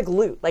 with specific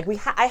loot, like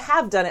I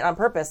have done it on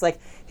purpose. Like,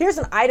 here's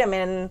an item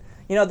in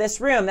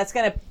this room that's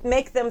going to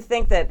make them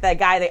think that that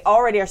guy they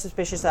already are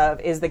suspicious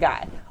of is the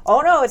guy. Oh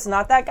no, it's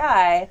not that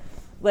guy.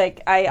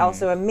 Like, I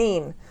also am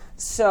mean,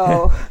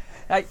 so.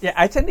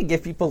 I tend to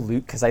give people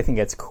loot because I think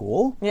it's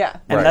cool. Yeah.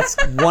 And that's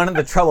one of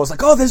the troubles. Like,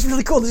 this is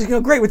really cool. This is going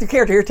to go great with your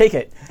character. Here, take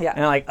it. Yeah.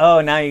 And I'm like,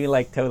 now you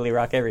like totally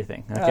rock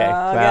everything. Okay.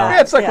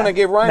 It's like when I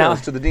gave rhinos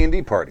to the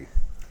D&D party.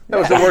 That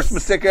was the worst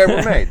mistake I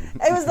ever made.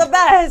 It was the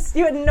best.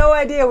 You had no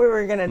idea we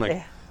were going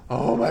to...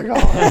 Oh my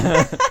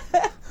God.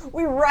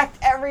 We wrecked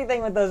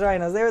everything with those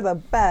rhinos. They were the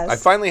best. I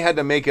finally had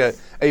to make a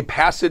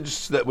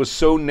passage that was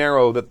so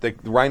narrow that the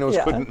rhinos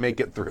couldn't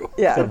make it through.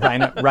 Yeah. So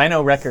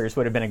Rhino Wreckers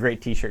would have been a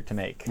great T-shirt to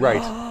make.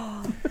 Right.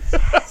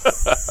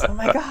 Yes. Oh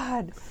my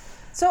God.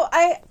 So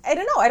I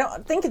don't know. I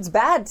don't think it's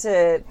bad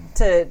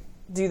to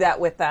do that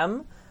with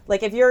them.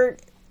 Like if you're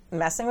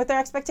messing with their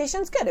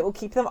expectations, good. It will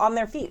keep them on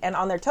their feet and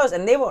on their toes,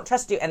 and they won't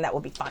trust you, and that will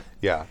be fun.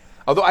 Yeah.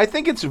 Although I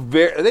think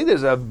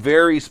there's a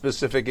very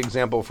specific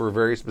example for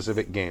very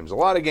specific games. A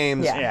lot of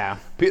games, Yeah.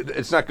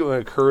 it's not going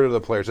to occur to the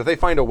players. If they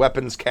find a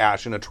weapons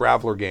cache in a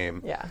Traveler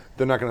game, Yeah.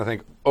 they're not going to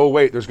think, oh,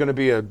 wait, there's going to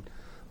be a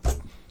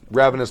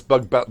ravenous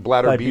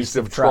bladder beast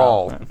of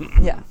Trawl.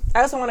 Yeah.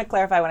 I also want to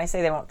clarify when I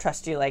say they won't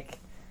trust you, like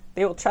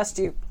they will trust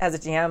you as a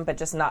GM, but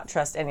just not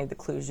trust any of the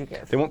clues you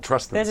give. They won't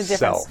trust There's a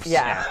themselves. difference.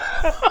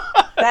 Yeah.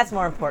 That's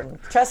more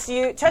important. Trust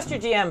your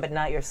GM, but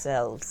not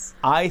yourselves.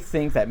 I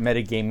think that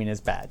metagaming is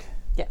bad,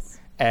 Yes.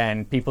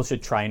 and people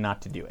should try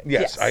not to do it.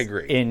 Yes, Yes. I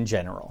agree. In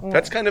general.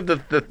 That's kind of the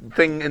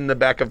thing in the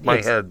back of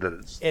my head that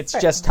is. It's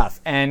just tough,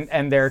 and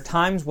there are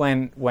times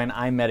when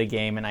I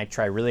metagame and I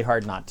try really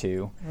hard not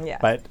to. Yeah.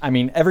 But I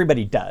mean,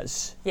 everybody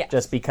does. Yes.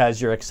 Just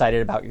because you're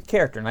excited about your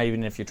character, not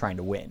even if you're trying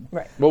to win.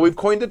 Right. Well, we've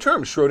coined the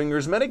term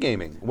Schrodinger's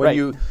metagaming. When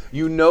Right.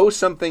 you know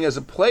something as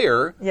a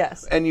player,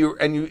 Yes.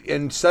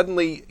 and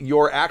suddenly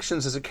your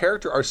actions as a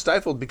character are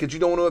stifled because you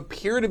don't want to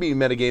appear to be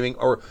metagaming,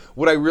 or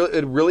would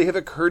it really have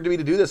occurred to me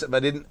to do this if I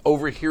didn't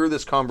overhear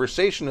this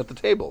conversation at the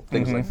table?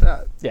 Things like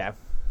that. Yeah.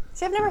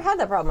 See, I've never had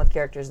that problem with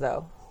characters,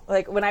 though.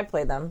 Like, when I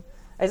played them,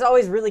 it's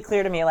always really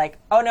clear to me, like,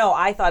 oh, no,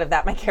 I thought of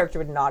that. My character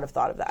would not have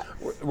thought of that.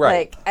 Right.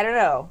 Like, I don't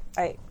know.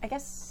 I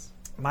guess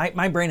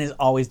My brain is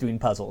always doing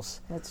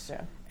puzzles. that's true.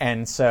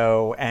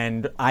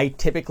 And I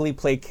typically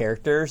play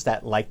characters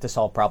that like to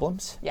solve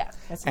problems. Yeah.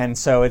 That's And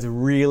so it's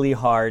really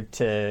hard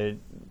to,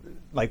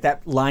 like,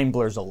 that line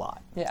blurs a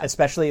lot. Yeah.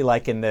 Especially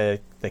like in the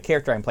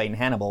character I'm playing,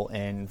 Hannibal,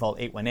 in Vault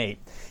 818.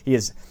 He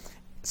is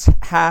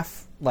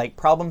half like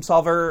problem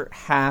solver,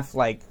 half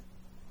like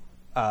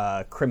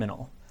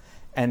criminal.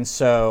 And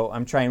so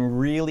I'm trying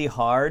really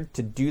hard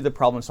to do the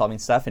problem solving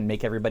stuff and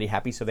make everybody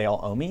happy so they all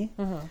owe me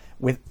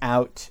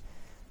without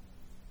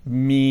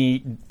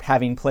me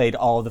having played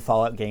all of the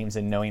Fallout games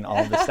and knowing all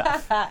of the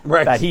stuff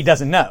Right. that he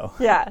doesn't know.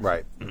 yeah.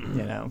 Right.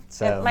 You know,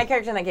 so And my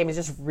character in that game is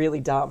just really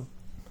dumb.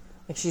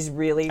 Like, she's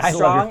really I love your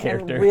strong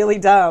character. and really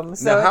dumb.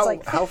 So Now, it's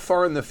like, how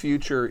far in the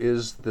future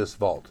is this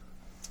vault?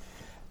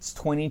 it's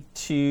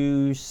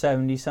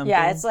 2270 something.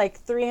 yeah, it's like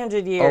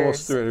 300 years.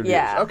 Almost 300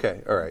 yeah. years.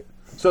 Okay, all right.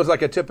 So it's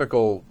like a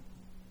typical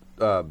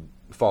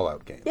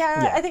Fallout game.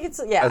 Yeah, Yeah. I think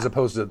it's, yeah. As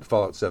opposed to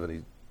Fallout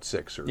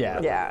 76 or Yeah.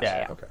 whatever.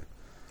 Yeah. Okay.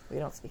 We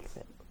don't speak of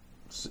it.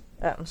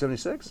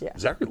 76? Yeah.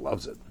 Zachary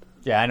loves it.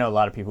 Yeah, I know a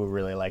lot of people who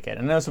really like it.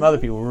 And I know some other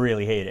people who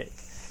really hate it.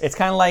 It's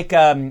kind of like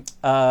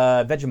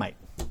Vegemite.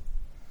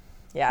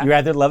 Yeah. You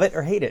either love it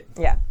or hate it.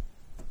 Yeah.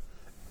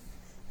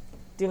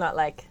 Do not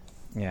like.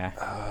 Yeah.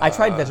 I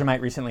tried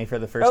Vegemite recently for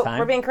the first Oh, time.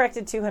 we're being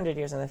corrected 200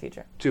 years in the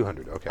future.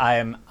 200, okay.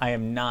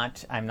 I'm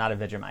not a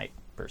Vegemite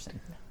person.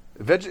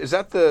 Is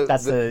that the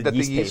That's the that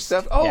yeast yeast paste.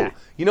 stuff? Oh, Yeah.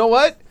 you know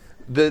what?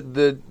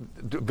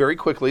 Very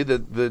quickly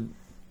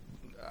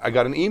I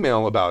got an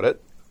email about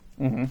it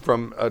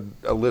from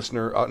a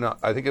listener. No,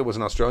 I think it was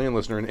an Australian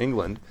listener in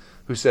England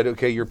who said,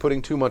 "Okay, you're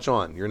putting too much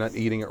on. You're not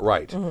eating it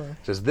right."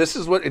 Says this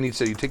is what, and he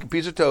said, you take a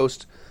piece of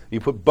toast, you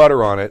put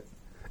butter on it,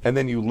 and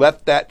then you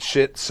let that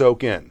shit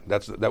soak in.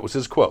 That was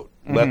his quote.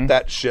 Let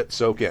that shit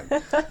soak in.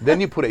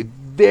 Then you put a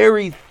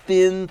very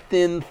thin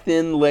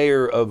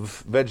layer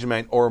of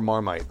Vegemite or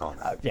Marmite on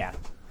it. Yeah.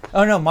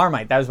 Oh no,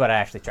 Marmite. That was what I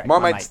actually tried.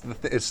 Marmite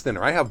is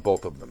thinner. I have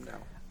both of them now.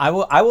 I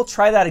will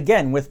try that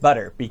again with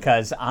butter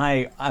because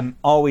I'm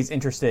always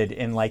interested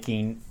in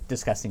liking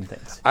disgusting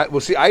things.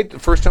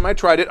 First time I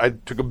tried it, I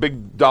took a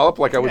big dollop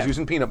like I was Yeah.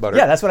 using peanut butter.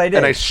 Yeah, that's what I did.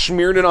 And I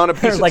smeared it on a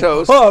piece of like,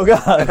 toast. oh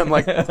god. And I'm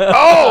like,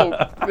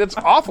 oh, it's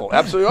awful,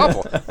 absolutely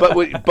awful. But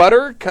with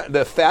butter,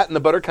 the fat in the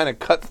butter kind of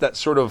cuts that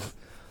sort of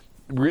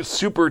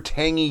super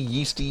tangy,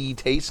 yeasty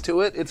taste to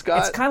it. It's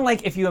It's kind of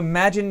like if you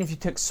imagine if you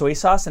took soy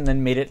sauce and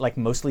then made it like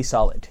mostly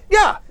solid.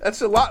 yeah,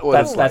 that's a lot. What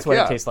That's it's what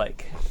like, it tastes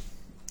like.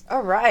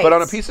 All right. But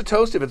on a piece of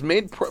toast, if it's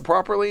made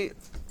properly,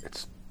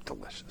 it's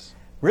delicious.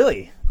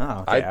 Really?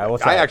 Oh, okay. I will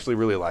try I it. actually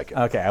really like it.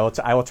 Okay, I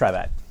will try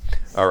that.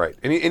 All right.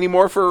 Any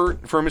more for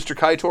Mr.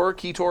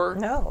 Ketor?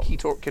 No.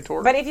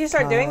 Ketor? But if you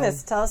start doing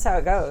this, tell us how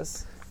it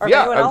goes. Or if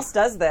Yeah, anyone else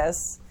does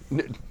this.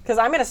 Because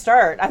I'm going to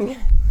start.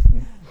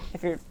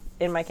 If you're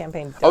in my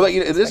campaign. Although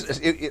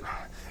don't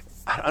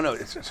I don't know,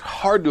 it's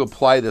hard to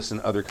apply this in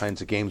other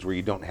kinds of games where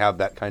you don't have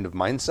that kind of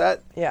mindset.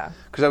 Yeah.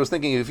 Because I was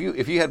thinking, if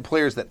you had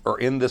players that are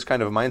in this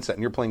kind of mindset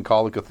and you're playing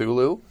Call of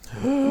Cthulhu,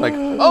 like,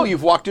 oh,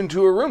 you've walked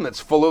into a room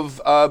that's full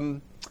of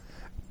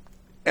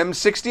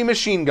M60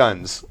 machine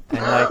guns.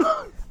 And like,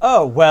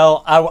 oh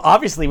well,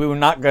 obviously we were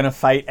not going to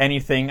fight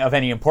anything of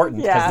any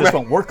importance because Yeah. this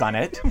won't work on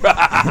it.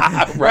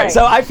 Right.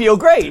 So I feel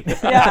great.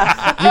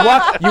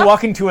 Yeah. You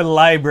walk into a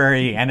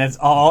library and it's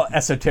all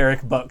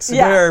esoteric books.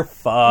 Yeah. We're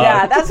fucked.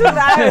 Yeah, that's what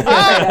I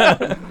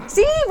was doing.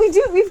 See,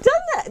 we've done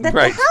that. That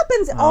Right.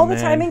 happens all the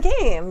man. time in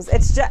games.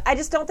 It's just I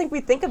just don't think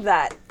we think of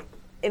that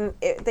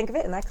think of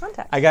it in that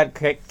context. I got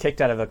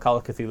kicked out of a Call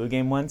of Cthulhu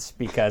game once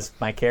because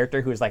my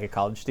character, who was like a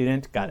college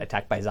student, got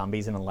attacked by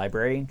zombies in a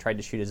library and tried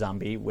to shoot a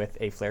zombie with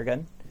a flare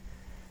gun.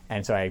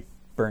 And so I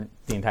burnt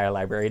the entire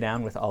library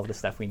down with all of the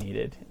stuff we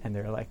needed, and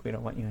they're like, "We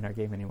don't want you in our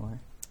game anymore.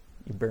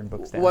 You burn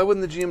books down." Why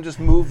wouldn't the GM just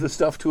move the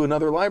stuff to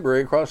another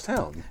library across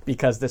town?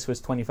 Because this was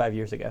 25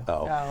 years ago.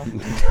 Oh. Oh.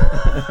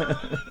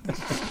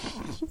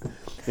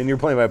 And you're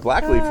playing by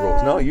Blackleaf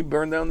rules. No, you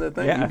burn down the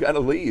thing. Yeah. You got to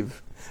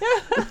leave.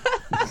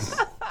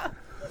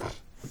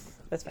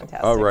 That's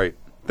fantastic. All right.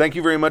 Thank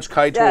you very much,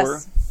 Kaitor,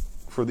 Yes.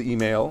 for the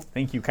email.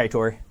 Thank you,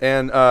 Kaitor.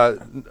 And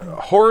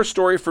horror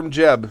story from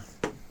Jeb.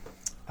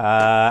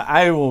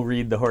 I will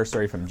read the horror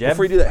story from Jeb.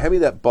 Before you do that, hand me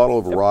that bottle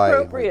of rye. right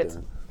Appropriate.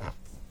 there.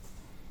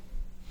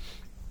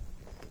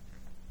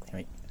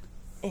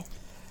 Wait.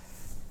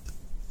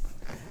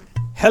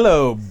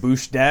 Hello,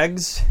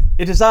 Boosdags.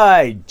 It is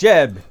I,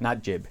 Jeb,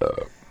 not Jib,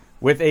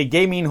 with a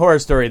gaming horror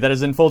story that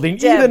is unfolding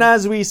Jeb. even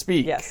as we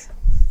speak. Yes.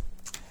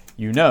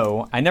 You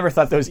know, I never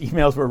thought those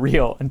emails were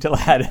real until I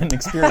had an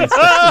experience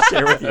to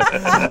share with you.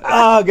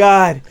 Oh,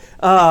 God.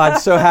 Oh, I'm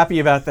so happy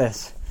about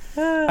this.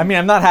 I mean,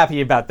 I'm not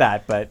happy about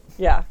that, but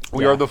Yeah.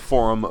 We Yeah. are the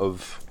forum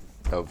of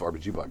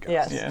RPG Podcast.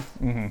 Yes.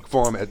 yeah.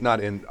 Forum, not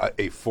in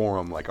a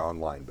forum like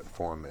online, but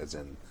forum as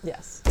in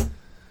Yes.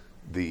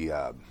 the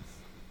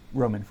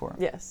Roman Forum.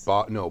 Yes.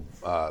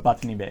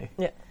 Botany Bay.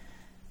 Yeah.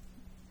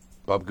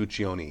 Bob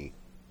Guccione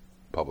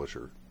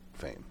publisher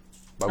fame.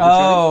 Bob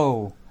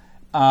Guccione?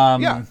 Oh.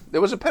 Yeah,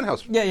 there was a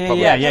Penthouse. Yeah.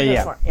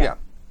 publisher. Yeah.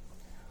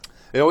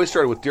 It always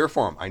started with Dear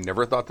Forum. I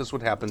never thought this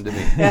would happen to me.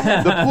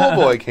 The pool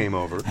boy came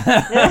over.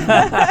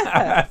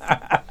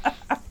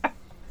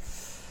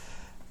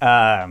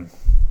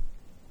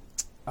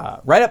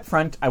 Right up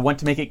front, I want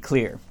to make it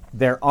clear.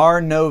 There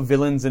are no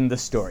villains in the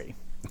story.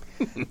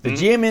 The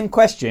GM in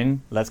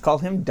question, let's call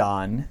him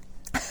Don,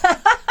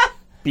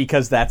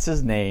 because that's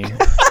his name,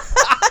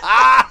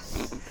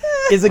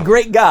 is a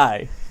great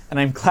guy, and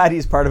I'm glad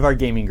he's part of our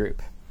gaming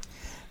group.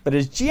 But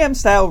his GM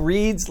style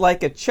reads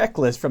like a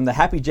checklist from the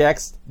Happy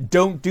Jack's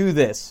Don't Do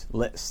This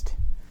list.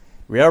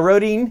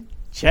 Railroading?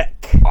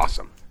 Check.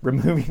 Awesome.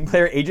 Removing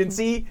player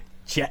agency?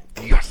 Check.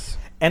 Yes.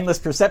 Endless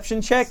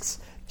perception checks?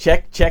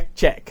 Check, check,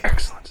 check.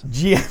 Excellent.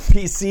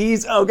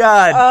 GMPCs? Oh,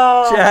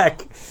 God. Check.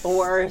 The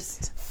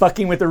worst.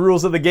 Fucking with the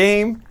rules of the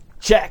game?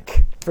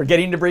 Check.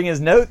 Forgetting to bring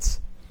his notes?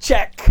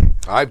 Check.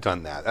 I've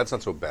done that. That's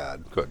not so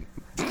bad. Good.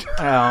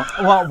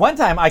 Well, one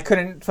time I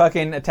couldn't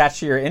fucking attach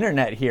to your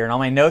internet here, and all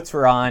my notes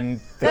were on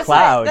the That's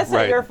cloud. That's not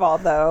Right. your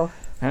fault, though.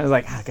 And I was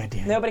like, oh, God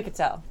damn it. Nobody could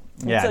tell.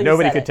 Yeah, until you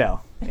nobody said could it.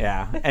 tell.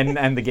 Yeah,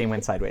 and the game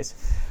went sideways.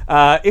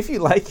 If you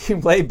like, you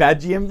can play Bad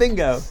GM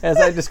Bingo, as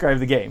I described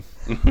the game.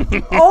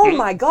 Oh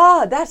my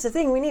God, that's the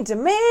thing we need to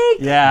make.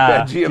 Yeah,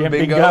 Bad GM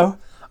Bingo.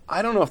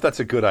 I don't know if that's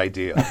a good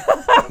idea.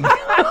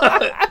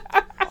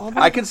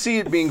 I could see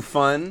it being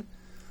fun.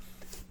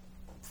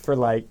 For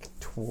like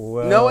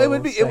 12 No, it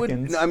would be.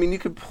 seconds. I mean, you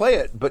could play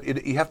it, but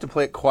you have to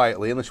play it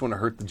quietly, unless you want to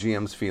hurt the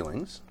GM's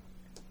feelings.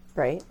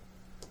 Right.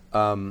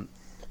 Not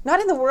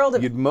in the world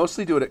of You'd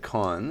mostly do it at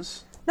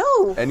cons,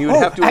 no. and you would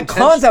have to at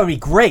cons, that would be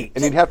great.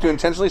 and you'd have to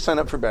intentionally sign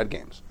up for bad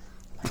games.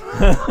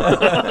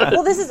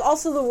 Well, this is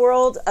also the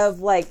world of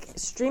like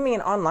streaming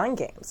and online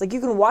games. Like you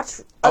can watch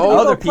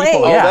other people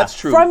people, play yeah. Oh, that's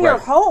true. from your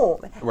Right.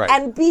 home Right.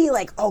 and be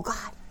like, oh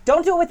God,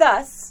 don't do it with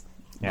us,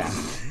 Yeah.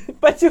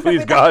 but do it Please,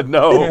 with God,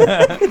 no.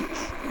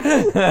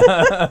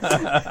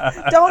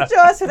 Don't show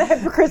us who the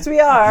hypocrites we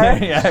are.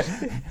 Yeah.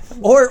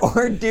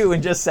 Or do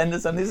and just send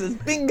us something that says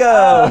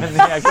bingo in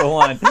the actual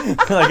one.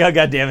 Like, oh,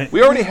 God damn it.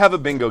 We already have a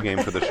bingo game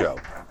for the show.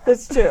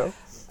 That's true.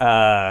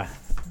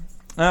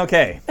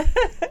 Okay.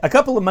 A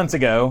couple of months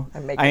ago,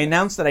 making I it.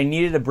 announced that I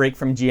needed a break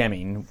from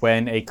GMing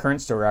when a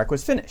current story arc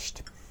was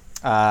finished.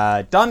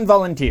 Don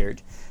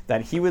volunteered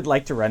that he would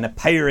like to run a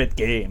pirate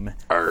game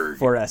Arrgh.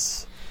 for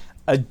us,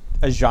 a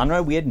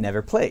genre we had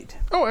never played.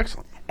 Oh,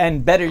 excellent.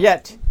 And better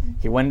yet,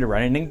 he wanted to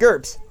run it in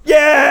GURPS.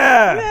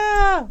 Yeah!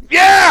 Yeah.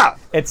 Yeah!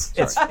 It's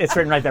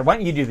written right there. Why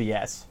don't you do the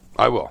yes?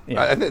 I will.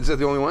 Yeah. I think, is that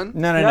the only one?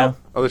 No.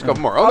 Oh, there's a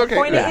couple more. Oh, I'll okay.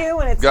 point yeah. at you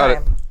when it's Got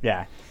time. it.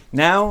 Yeah.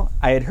 Now,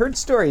 I had heard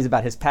stories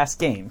about his past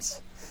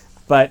games,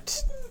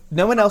 but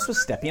no one else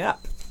was stepping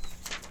up.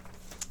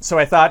 So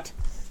I thought,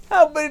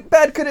 how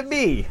bad could it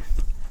be?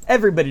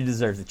 Everybody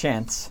deserves a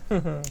chance.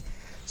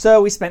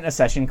 So we spent a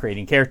session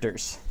creating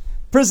characters.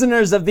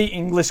 Prisoners of the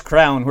English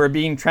crown who are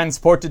being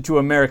transported to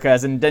America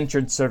as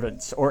indentured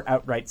servants or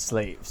outright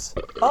slaves.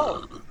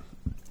 Oh.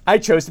 I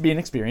chose to be an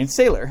experienced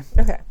sailor,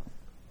 Okay.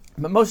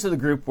 but most of the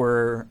group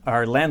are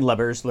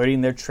landlubbers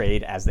learning their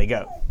trade as they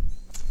go.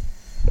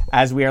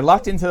 As we are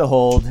locked into the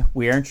hold,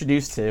 we are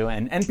introduced to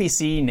an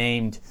NPC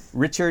named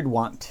Richard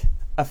Want,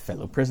 a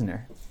fellow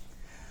prisoner.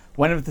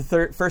 One of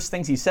the first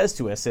things he says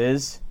to us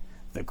is,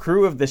 "The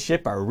crew of the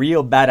ship are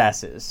real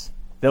badasses.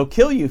 They'll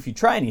kill you if you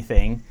try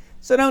anything,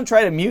 so don't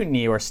try to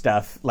mutiny or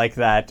stuff like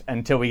that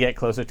until we get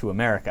closer to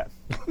America."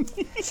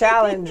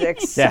 Challenge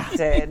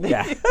accepted.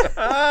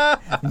 Yeah.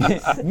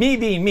 Me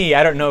being me,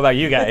 I don't know about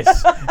you guys.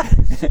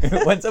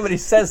 When somebody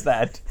says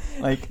that,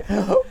 like,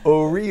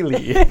 oh,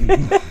 really?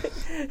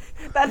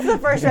 That's the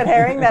first red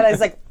herring that is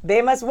like,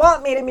 they must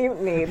want me to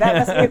mutiny.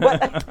 That must be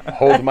what.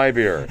 Hold my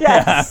beer.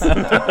 Yes.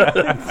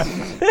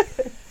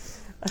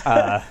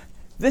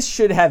 This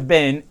should have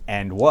been,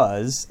 and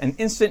was, an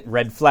instant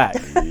red flag.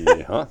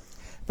 Yeah.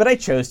 But I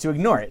chose to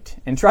ignore it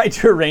and tried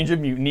to arrange a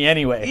mutiny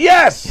anyway.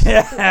 Yes!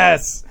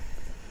 Yes!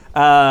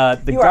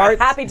 The You are a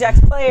Happy Jacks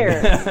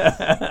player.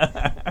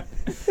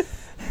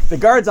 The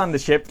guards on the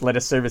ship let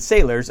us serve as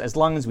sailors as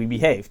long as we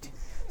behaved.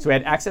 So we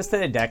had access to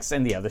the decks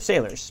and the other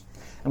sailors.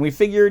 And we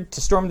figured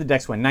to storm the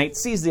decks one night,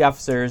 seize the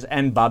officers,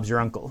 and Bob's your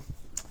uncle.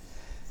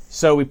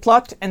 So we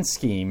plot and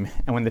scheme,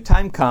 and when the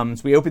time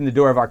comes, we open the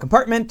door of our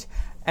compartment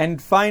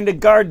and find a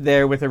guard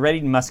there with a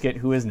ready musket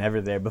who was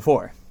never there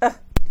before.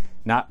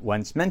 Not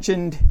once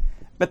mentioned,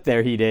 but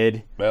there he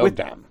did, Well with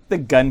done. the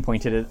gun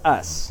pointed at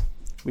us.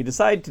 We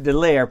decide to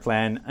delay our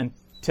plan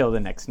until the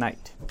next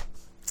night.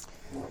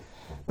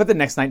 But the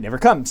next night never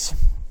comes.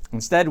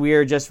 Instead, we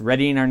are just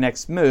readying our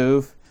next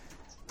move.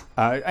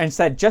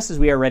 Just as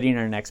we are readying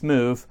our next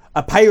move,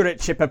 a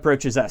pirate ship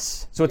approaches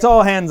us. So it's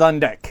all hands on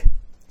deck.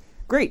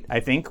 Great, I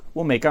think.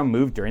 We'll make our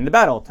move during the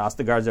battle, toss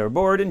the guards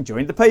overboard, and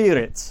join the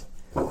pirates.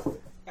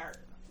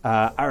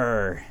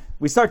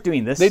 We start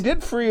doing this. They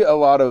did free a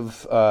lot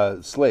of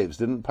slaves,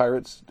 didn't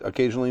pirates?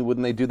 Occasionally,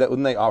 wouldn't they do that?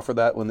 Wouldn't they offer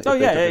that when? Oh, if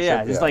they yeah, took a yeah.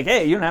 ship? It's like,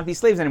 hey, you don't have these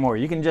slaves anymore.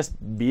 You can just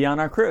be on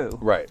our crew.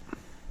 Right.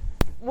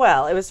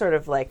 Well, it was sort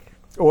of like,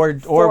 Or we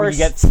Forced.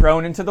 get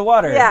thrown into the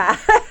water. yeah.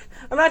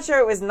 I'm not sure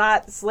it was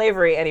not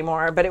slavery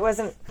anymore, but it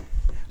wasn't.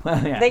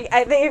 Well, yeah.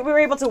 They were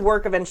able to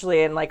work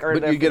eventually and like earn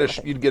But their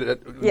you'd get a,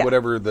 Yeah.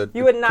 whatever the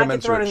You would not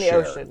get thrown commensurate in the share.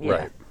 ocean, yeah.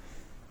 Right.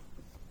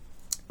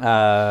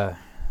 I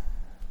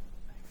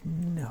have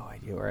no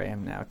idea where I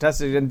am now.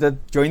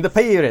 Join the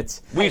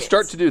pirates. We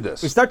start to do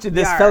this. We start to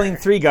this Yarr. felling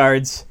 3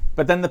 guards,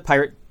 but then the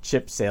pirate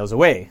ship sails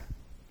away,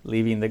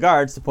 leaving the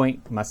guards to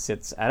point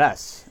muskets at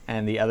us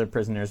and the other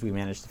prisoners we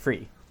managed to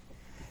free.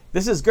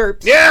 This is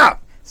GURPS, Yeah.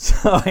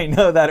 so I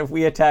know that if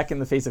we attack in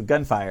the face of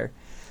gunfire,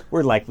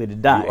 we're likely to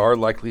die. You are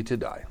likely to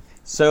die.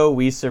 So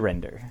we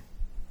surrender.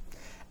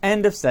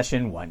 End of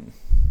session 1.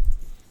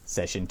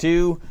 Session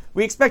 2,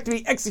 we expect to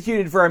be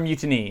executed for our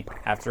mutiny.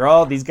 After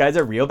all, these guys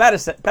are real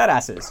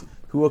badasses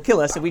who will kill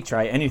us if we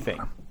try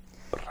anything.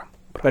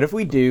 But if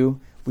we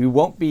do, we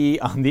won't be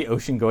on the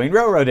ocean-going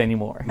railroad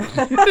anymore.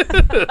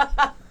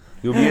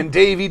 You'll be in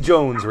Davy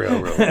Jones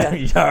Railroad.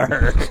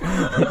 Yarr.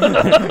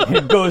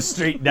 Go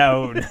straight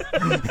down.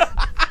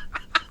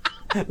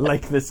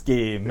 Like this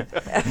game.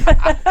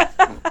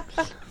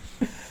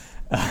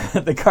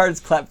 The guards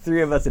clap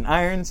 3 of us in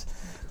irons,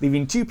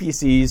 leaving 2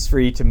 PCs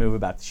free to move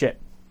about the ship.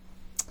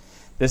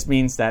 This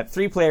means that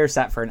 3 players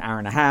sat for an hour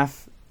and a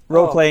half,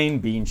 role-playing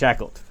being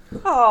shackled.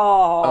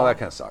 Oh, that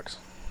kind of sucks.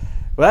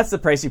 Well, that's the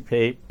price you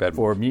pay Bad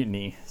for move.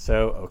 mutiny.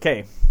 So,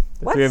 okay.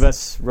 The What? 3 of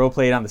us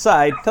role-played on the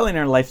side, telling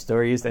our life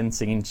stories and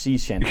singing sea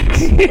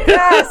shanties.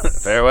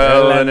 Yes.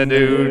 Farewell and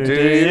adieu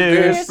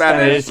to you,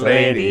 Spanish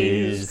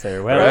ladies.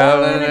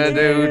 Farewell and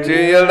adieu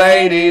to you,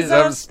 ladies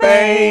of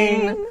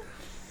Spain.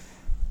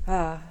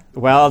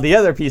 Well, the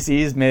other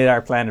PCs made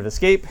our plan of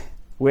escape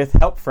with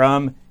help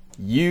from,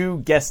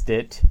 you guessed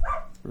it,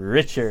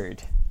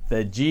 Richard,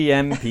 the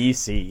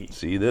GMPC.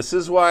 See, this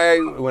is why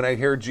when I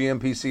hear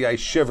GMPC, I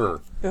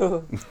shiver.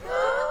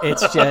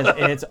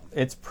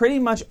 It's pretty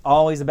much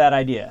always a bad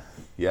idea.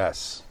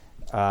 Yes.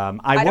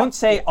 I won't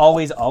say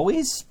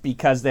always,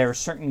 because there are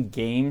certain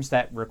games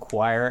that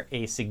require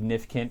a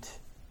significant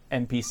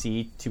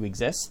NPC to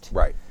exist.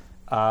 Right.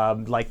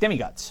 Like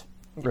Demigods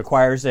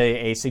requires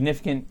a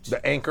significant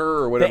The anchor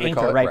or the whatever they anchor,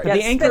 call it. right? But Yeah,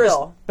 the anchor is,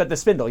 spindle. but the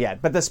spindle, yeah.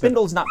 But the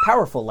spindle's not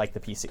powerful like the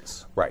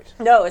PCs. Right.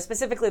 No,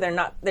 specifically, they're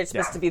not. They're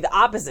supposed Yeah. to be the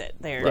opposite.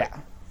 They're Yeah.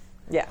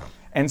 yeah.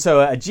 And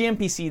so a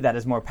GMPC that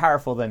is more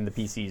powerful than the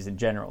PCs in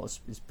general is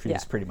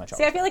pretty much all.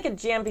 See, I feel like a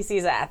GMPC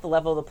is at the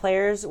level of the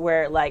players,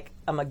 where like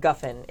a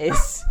MacGuffin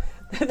is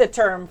the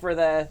term for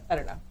the. I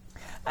don't know.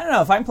 I don't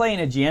know. If I'm playing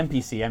a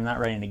GMPC, I'm not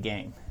running a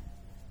game.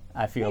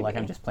 I feel like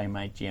I'm just playing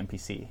my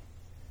GMPC,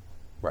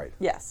 Right.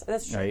 Yes,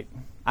 that's true. right?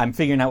 I'm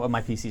figuring out what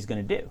my PC is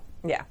going to do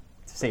Yeah.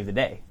 to save the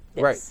day.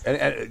 Yes. Right.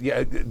 And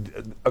yeah,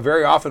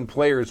 very often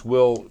players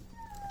will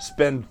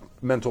spend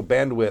mental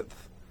bandwidth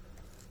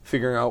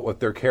figuring out what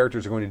their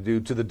characters are going to do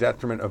to the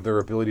detriment of their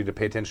ability to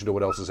pay attention to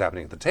what else is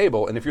happening at the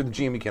table. And if you're the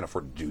GM, you can't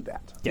afford to do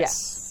that.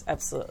 Yes,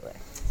 absolutely.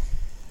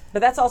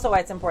 But that's also why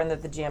it's important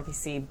that the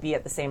GMPC be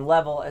at the same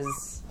level as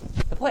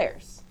the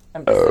players.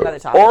 Just another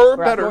topic. or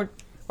We're better.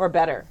 Or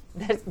better.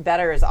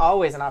 Better is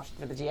always an option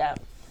for the GM.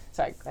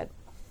 Sorry, go ahead.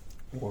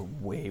 Or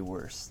way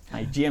worse.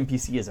 My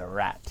GMPC is a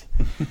rat.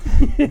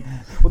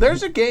 Well,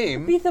 there's a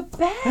game. Be the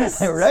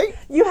best. Right?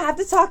 You have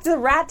to talk to the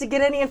rat to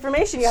get any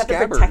information. You have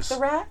to protect Scabbers. the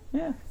rat.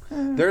 Yeah.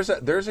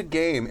 There's a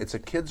game. It's a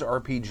kids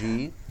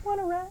RPG.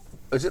 Want a rat?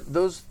 Is it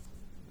those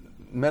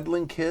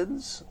meddling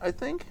kids? I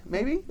think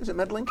maybe is it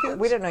meddling kids?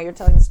 We don't know. You're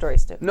telling the story,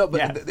 Stu. No, but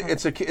Yeah.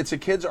 it's a kids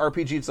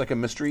RPG. It's like a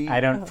mystery. I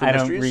don't for I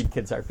don't mysteries. read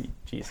kids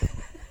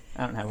RPGs.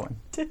 I don't have one.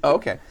 Oh,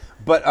 okay,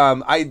 but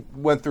I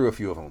went through a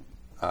few of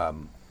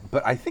them.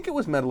 But I think it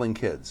was meddling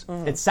kids.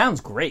 It sounds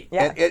great.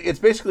 Yeah. And it's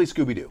basically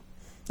Scooby Doo.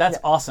 That's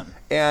awesome.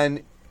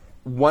 And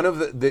one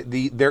of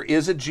the there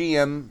is a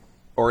GM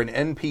or an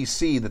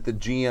NPC that the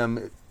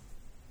GM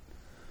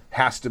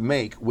has to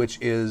make, which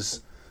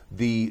is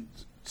the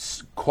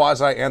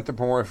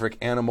quasi-anthropomorphic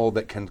animal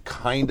that can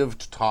kind of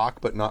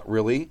talk but not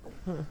really.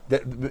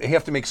 That you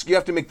have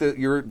to make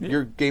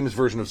your game's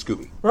version of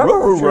Scooby.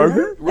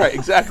 Right,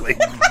 exactly.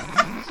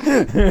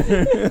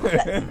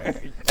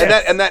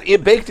 and that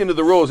it baked into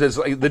the rules is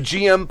like the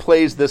GM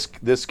plays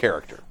this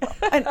character.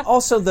 And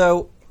also,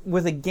 though,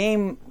 with a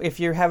game, if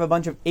you have a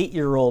bunch of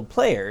 8-year-old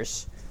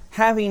players,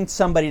 having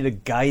somebody to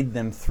guide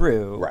them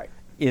through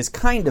is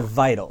kind of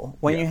vital.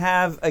 When you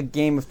have a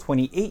game of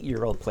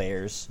 28-year-old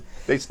players,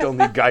 they still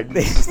need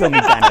guidance.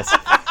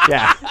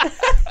 Yeah.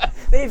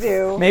 They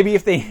do. Maybe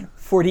if they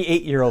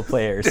 48-year-old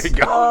players. There you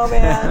go. Oh,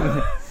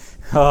 man.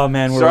 Oh,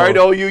 man. We're Sorry old.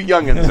 to all you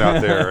youngins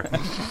out there.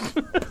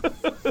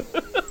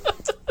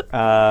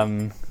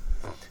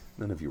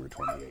 None of you were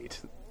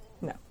 28.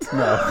 No.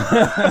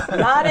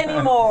 Not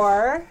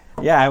anymore.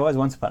 Yeah, I was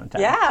once upon a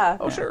time. Yeah.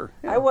 Oh, sure.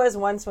 Yeah. I was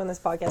once when this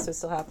podcast was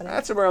still happening.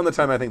 That's around the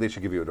time I think they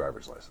should give you a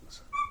driver's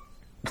license.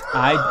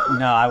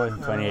 I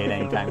wasn't 28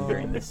 anytime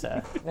during this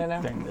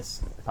during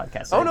this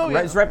podcast. Oh, no,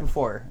 It was right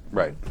before.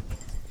 Right.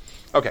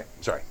 Okay,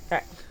 sorry. All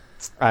right.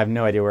 I have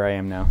no idea where I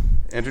am now.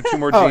 Enter 2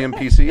 more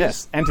GMPCs.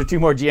 Yes. Enter 2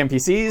 more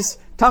GMPCs.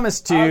 Thomas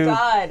 2 Oh,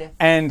 God.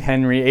 and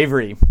Henry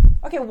Avery.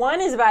 Okay,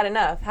 1 is about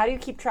enough. How do you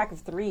keep track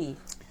of 3?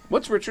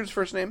 What's Richard's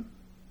first name?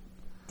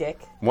 Dick.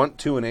 1,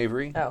 2, and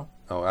Avery? Oh.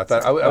 Oh, I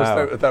thought it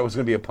was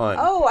going to be a pun.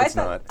 Oh, it's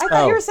not. I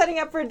thought you were setting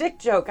up for a dick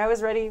joke. I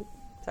was ready.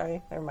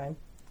 Sorry, never mind.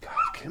 God,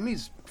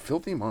 Kimmy's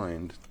filthy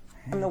mind.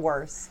 I'm the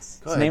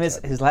worst.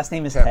 His last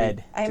name is Tappy.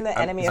 Head. I am the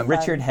enemy It's of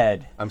Richard fun.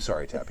 Head. I'm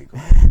sorry, Tappy.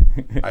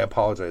 I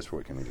apologize for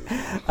what Kimmy did.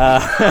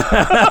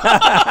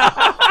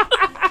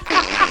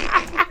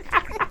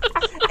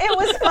 It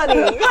was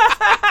funny.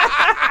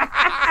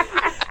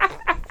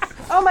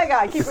 Oh my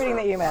God, keep reading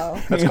the email.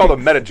 That's called a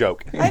meta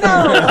joke. I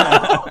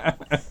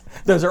know.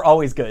 Those are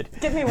always good.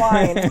 Give me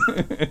wine.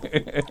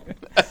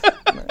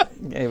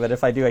 Okay, but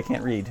if I do, I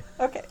can't read.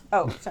 Okay.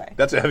 Oh, sorry.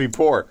 That's a heavy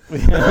pour.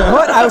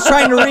 What? I was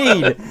trying to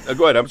read.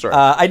 Go ahead, I'm sorry.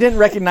 I didn't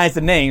recognize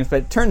the names,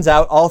 but it turns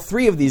out all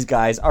 3 of these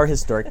guys are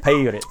historic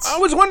pirates. I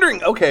was wondering,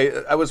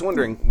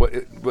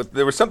 what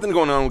there was something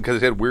going on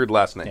because it had weird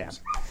last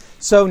names.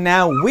 So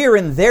now we're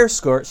in their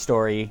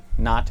story,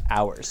 not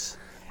ours.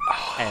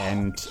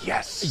 And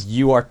Yes.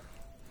 you are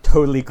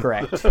totally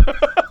correct.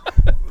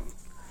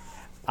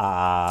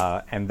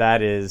 And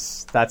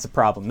that's a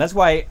problem. That's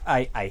why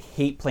I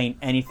hate playing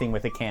anything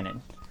with a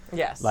canon.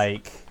 Yes.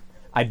 Like,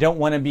 I don't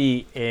want to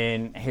be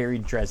in Harry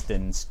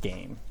Dresden's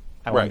game.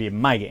 I want Right. to be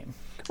in my game.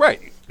 Right.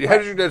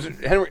 Harry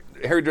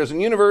Dresden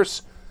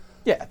universe,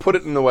 Yeah. put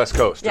it in the West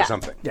Coast yeah. or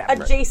something. Yeah.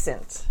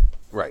 Adjacent.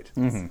 Right.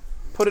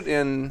 Put it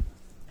in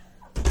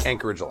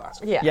Anchorage,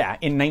 Alaska. Yeah. Yeah,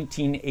 in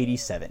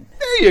 1987.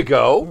 There you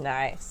go.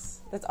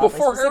 Nice. That's oddly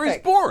Before specific.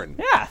 Harry's born.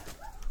 Yeah.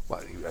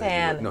 Well,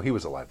 Fan. he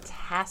was alive.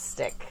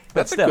 Fantastic.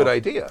 That's a still. good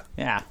idea.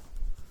 Yeah.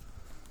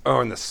 Oh,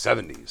 in the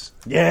 70s.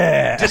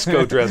 Yeah.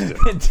 Disco Dresden.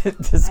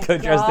 Disco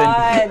God.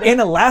 Dresden.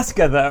 In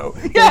Alaska, though.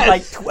 There's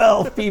like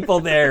 12 people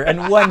there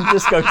and one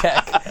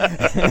discotheque.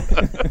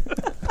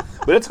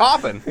 But it's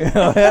hopping.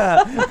 Oh,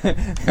 yeah.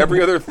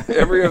 every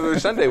other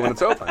Sunday when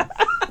it's open.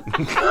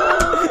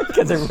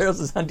 Because everybody else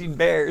is hunting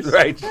bears.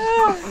 Right.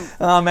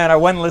 Oh, man. Our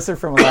one listener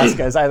from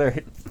Alaska is either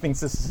thinks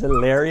this is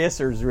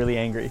hilarious or is really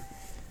angry.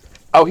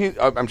 Oh,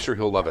 I'm sure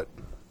he'll love it.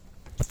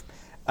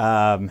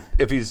 Um,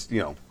 If he's,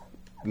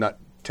 not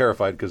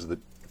terrified because of the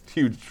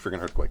huge freaking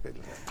earthquake they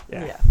just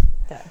had.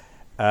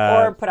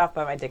 Yeah. Or put off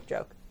by my dick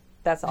joke.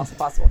 That's also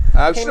possible.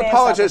 I Hey, should man,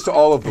 apologize stop to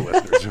all of the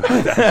listeners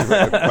about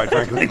that, quite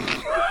frankly.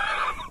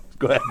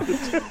 Go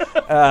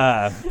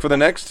ahead. For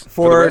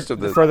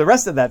the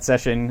rest of that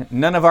session,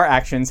 none of our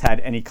actions had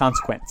any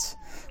consequence.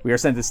 We are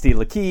sent to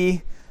steal a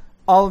key.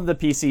 All of the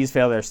PCs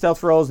fail their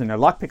stealth rolls and their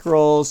lockpick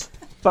rolls,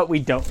 but we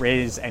don't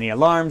raise any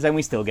alarms and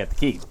we still get the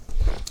key.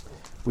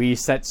 We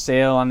set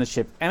sail on the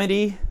ship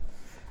Amity,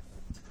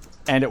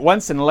 and at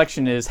once an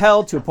election is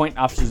held to appoint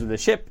officers of the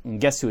ship, and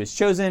guess who is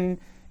chosen?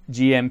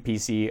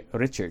 GMPC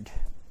Richard.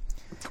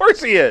 Of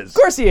course he is. Of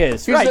course he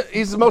is, right.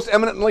 He's the most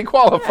eminently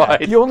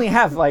qualified. You only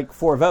have like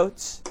 4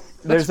 votes.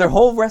 There's their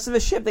whole rest of the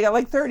ship. They got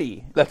like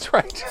 30. That's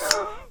right.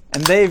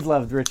 And they've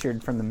loved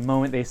Richard from the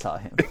moment they saw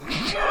him.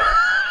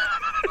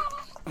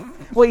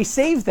 Well, he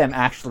saved them,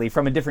 actually,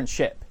 from a different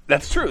ship.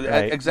 That's true.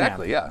 Right?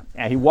 Exactly, yeah.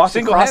 Yeah, he walked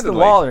across the Single-handedly.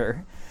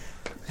 water,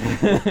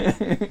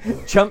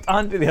 jumped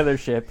onto the other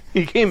ship,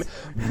 He came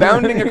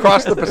bounding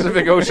across the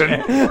Pacific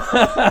Ocean.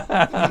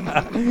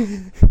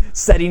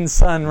 setting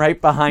sun right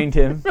behind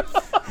him.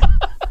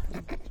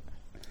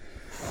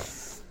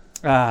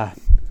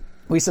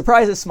 We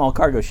surprise a small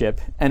cargo ship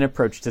and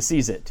approach to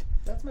seize it.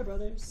 That's my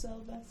brother's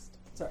cell vest.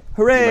 Sorry.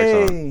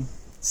 Hooray!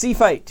 Sea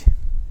fight.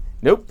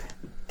 Nope.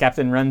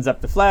 Captain runs up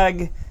the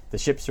flag, the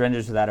ship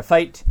surrenders without a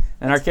fight,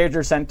 and our character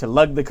is sent to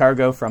lug the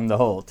cargo from the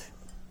hold.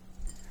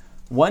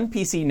 One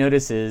PC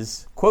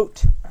notices,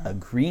 quote, a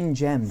green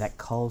gem that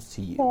calls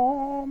to you.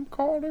 I'm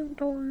calling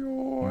to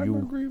you. I'm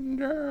a green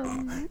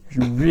gem.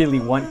 You really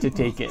want to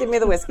take it. Give me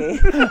the whiskey.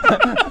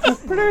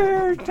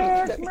 Please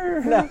take me.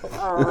 No.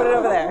 Put it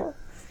over there.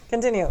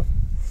 Continue.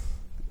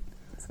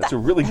 That's a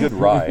really good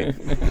rye.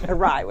 A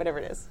rye, whatever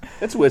it is.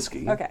 It's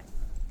whiskey. Okay.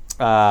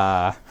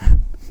 Uh,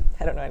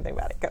 I don't know anything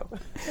about it. Go.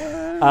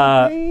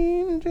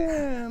 Green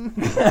jam.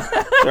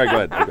 Sorry,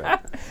 go ahead.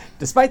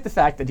 despite the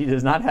fact that he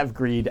does not have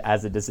greed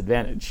as a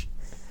disadvantage.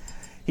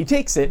 He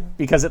takes it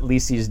because at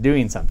least he's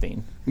doing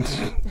something.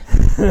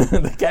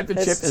 The captain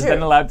ship is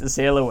then allowed to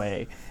sail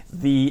away.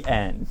 The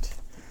end.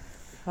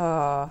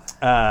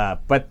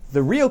 But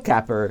the real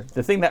capper,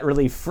 the thing that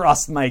really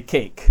frosts my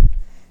cake,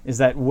 is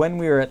that when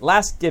we were at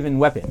last given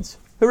weapons,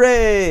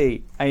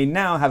 hooray! I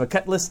now have a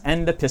cutlass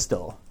and a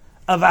pistol.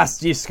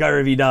 Avast ye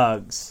scurvy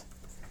dogs!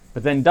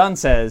 But then Don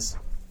says,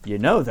 you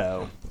know,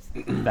 though,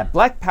 that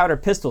black powder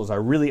pistols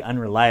are really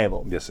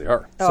unreliable. Yes, they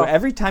are. So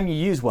every time you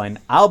use one,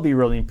 I'll be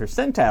rolling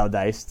percentile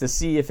dice to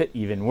see if it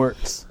even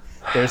works.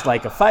 There's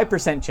like a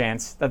 5%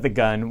 chance that the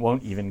gun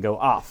won't even go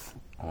off.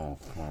 Oh,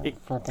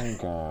 fucking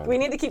God. We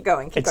need to keep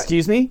going.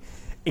 Excuse me?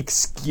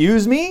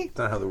 Excuse me? That's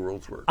not how the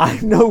rules work.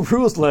 I'm no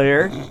rules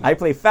lawyer. I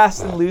play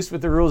fast and loose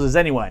with the rules as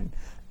anyone.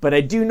 But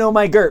I do know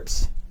my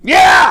GURPS.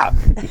 Yeah!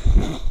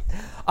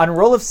 On a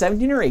roll of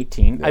 17 or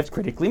 18, I've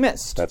critically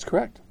missed. That's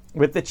correct.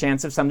 With the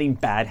chance of something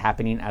bad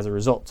happening as a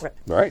result.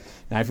 Right.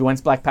 Now, if he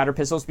wants black powder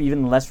pistols to be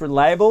even less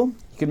reliable,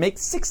 you could make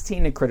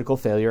 16 a critical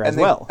failure as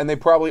well. And they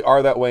probably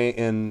are that way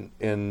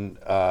in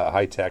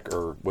high tech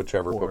or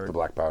whichever book the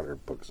black powder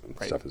books and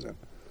stuff is in.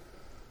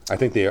 I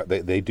think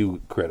they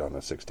do crit on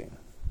a 16.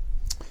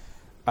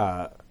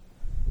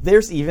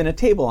 There's even a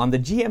table on the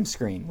GM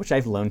screen, which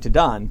I've loaned to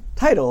Don,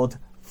 titled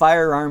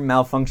Firearm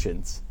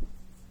Malfunctions.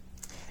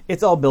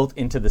 It's all built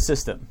into the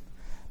system.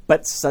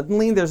 But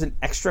suddenly there's an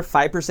extra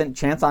 5%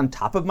 chance on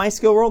top of my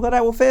skill roll that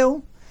I will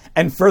fail?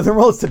 And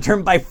furthermore, it's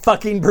determined by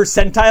fucking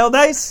percentile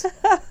dice?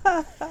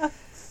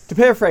 To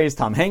paraphrase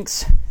Tom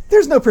Hanks,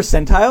 there's no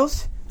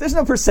percentiles. There's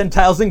no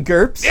percentiles in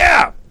GURPS.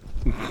 Yeah!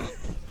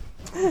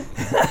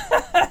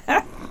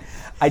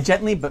 I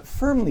gently but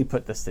firmly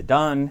put this to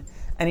Don,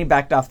 and he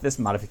backed off this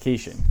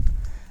modification.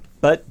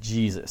 But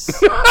Jesus.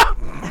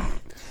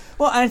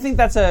 Well, I think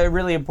that's a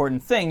really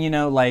important thing, you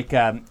know, like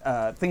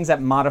things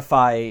that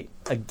modify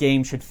a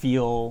game should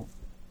feel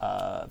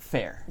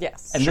fair.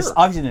 Yes. And this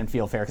obviously didn't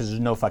feel fair because there's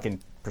no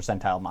fucking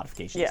percentile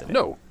modifications in it.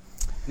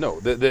 No.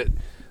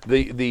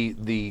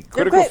 The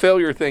critical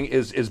failure thing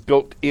is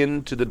built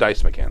into the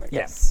dice mechanic.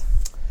 Yes.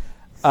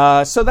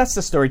 So that's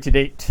the story to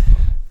date.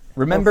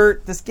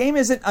 Remember, this game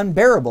isn't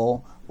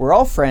unbearable. We're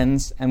all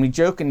friends, and we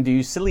joke and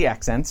do silly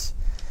accents.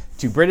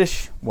 2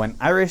 British, 1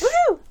 Irish,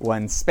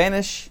 1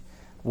 Spanish,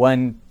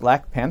 1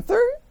 Black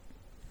Panther?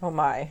 Oh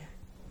my.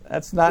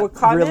 That's not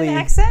Wakandan really...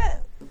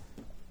 accent?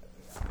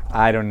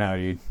 I don't know,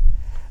 dude.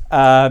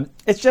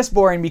 It's just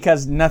boring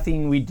because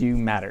nothing we do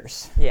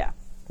matters. Yeah.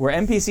 We're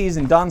NPCs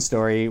in Don's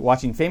story,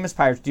 watching famous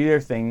pirates do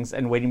their things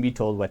and waiting to be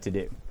told what to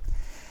do.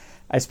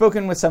 I've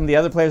spoken with some of the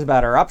other players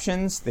about our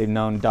options. They've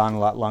known Don a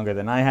lot longer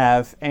than I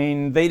have,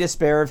 and they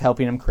despair of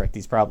helping him correct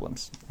these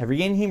problems. Every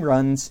game he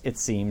runs, it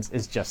seems,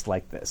 is just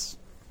like this.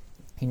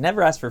 He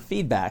never asks for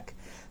feedback,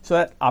 so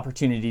that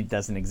opportunity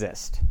doesn't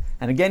exist.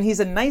 And again, he's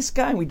a nice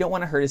guy and we don't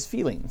want to hurt his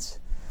feelings.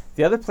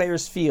 The other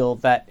players feel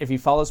that if he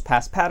follows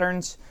past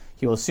patterns,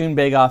 he will soon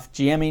beg off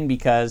GMing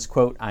because,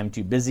 quote, I'm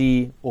too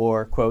busy,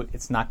 or, quote,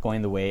 it's not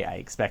going the way I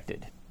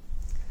expected.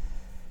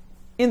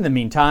 In the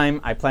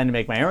meantime, I plan to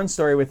make my own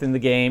story within the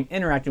game,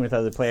 interacting with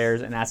other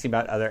players and asking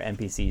about other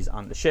NPCs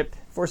on the ship,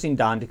 forcing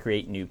Don to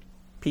create new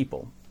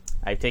people.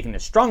 I've taken a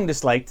strong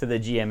dislike to the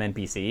GM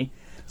NPC,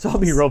 so I'll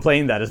be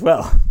role-playing that as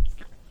well.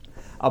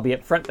 I'll be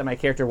upfront that my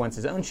character wants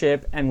his own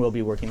ship and will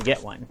be working to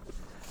get one.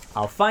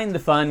 I'll find the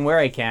fun where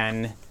I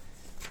can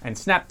and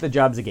snap the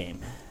jobs a game.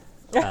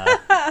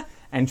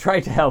 And try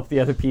to help the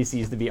other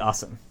PCs to be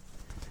awesome.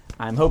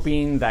 I'm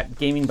hoping that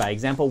gaming by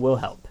example will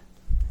help.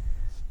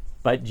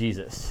 But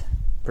Jesus.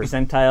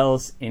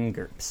 Percentiles in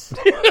GURPS.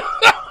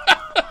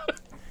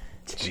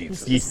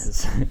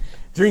 Jesus.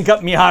 Drink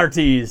up me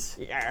hearties.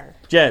 Yeah.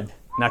 Jeb.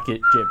 Knock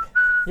it, Jib.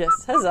 Yes.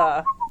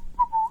 Huzzah.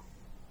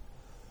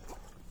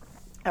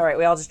 All right,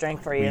 we all just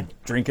drank for you. We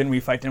drink and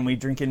we fight and we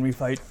drink and we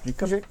fight.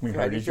 We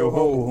hearty yo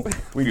ho.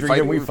 We drink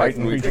and we fight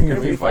and we drink drink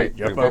and we fight.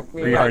 Yep, Yup,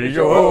 we hearty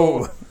yo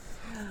ho.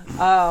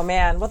 Oh,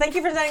 man. Well, thank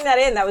you for sending that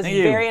in. That was Thank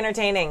you. very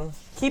entertaining.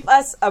 Keep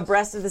us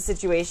abreast of the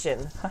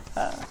situation.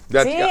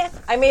 That's, See?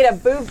 I made a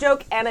boob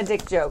joke and a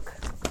dick joke.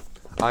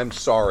 I'm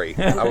sorry.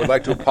 I would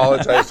like to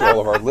apologize to all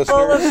of our Full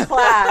listeners. of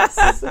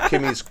class.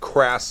 Kimmy's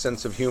crass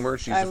sense of humor.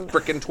 She's I'm a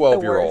frickin' The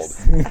 12-year-old.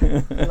 worst.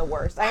 I'm the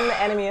worst. I'm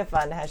the enemy of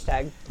fun.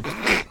 Hashtag.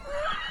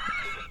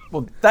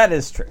 Well, that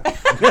is true.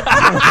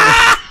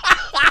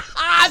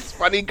 It's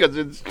funny because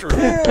it's true.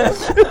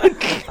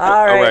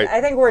 All right. right. I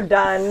think we're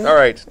done. All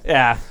right.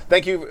 Yeah.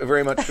 Thank you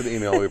very much for the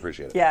email. We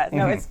appreciate it. Yeah.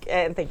 No, it's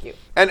thank you.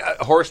 And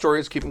horror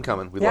stories, keep them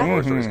coming. We love Yeah.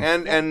 horror stories.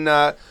 And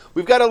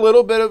we've got a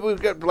little bit of,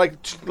 we've got like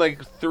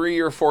 3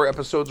 or 4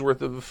 episodes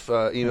worth of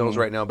emails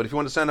right now. But if you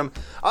want to send them,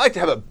 I like to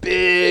have a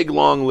big,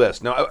 long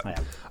list. Now,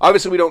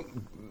 obviously, we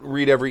don't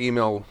read every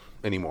email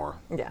anymore.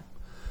 Yeah.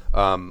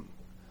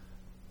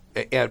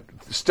 And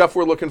stuff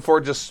we're looking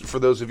for, just for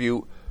those of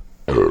you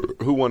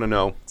who want to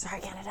know. Sorry,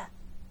 Canada.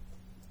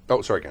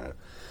 Oh, sorry, Canada.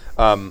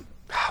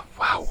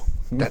 Wow,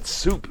 that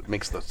soup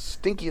makes the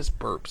stinkiest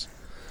burps.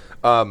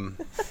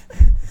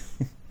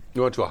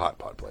 You went to a hot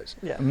pot place.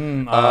 Yeah.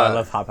 I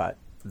love hot pot.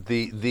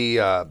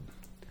 The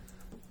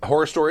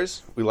horror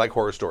stories. We like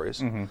horror stories.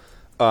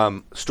 Mm-hmm.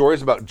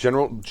 Stories about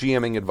general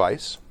GMing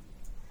advice.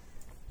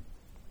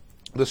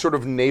 The sort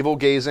of navel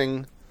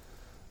gazing,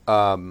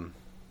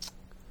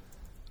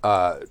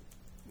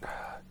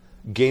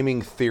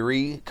 gaming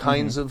theory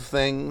kinds of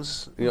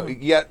things. You know,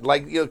 yet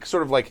like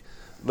sort of like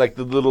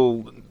the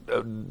little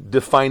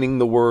defining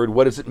the word.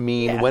 What does it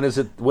mean? Yeah. When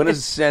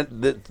is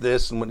sent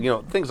this? And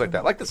when, things like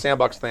that, like the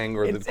sandbox thing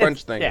or the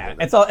crunch thing. Yeah,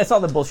 it's all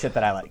the bullshit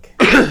that I like.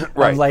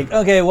 Right. I'm like,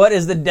 okay, what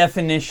is the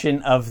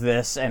definition of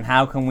this, and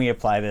how can we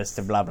apply this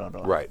to blah blah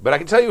blah? Right, but I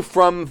can tell you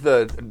from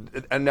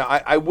and now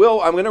I'm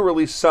going to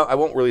release some. I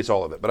won't release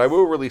all of it, but I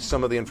will release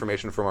some of the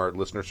information from our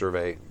listener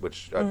survey,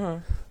 which I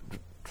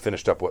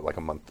finished up like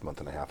a month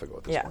and a half ago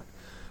at this point.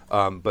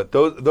 But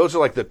those are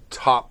like the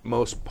top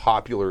most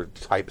popular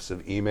types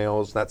of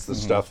emails. That's the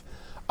stuff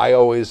I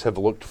always have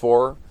looked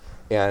for,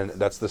 and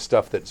that's the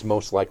stuff that's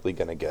most likely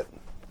going to get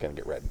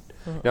read.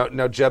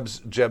 Now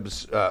Jeb's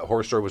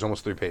horror story was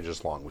almost 3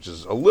 pages long, which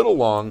is a little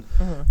long,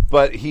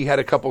 but he had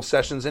a couple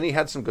sessions and he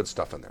had some good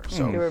stuff in there.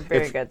 So They were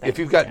very good. if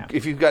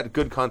you've got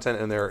good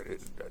content in there,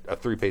 a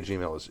 3-page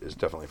email is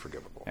definitely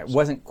forgivable. It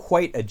wasn't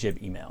quite a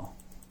Jib email.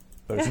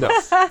 But it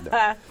was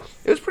No,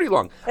 it was pretty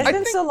long. It's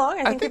been so long.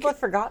 I think people have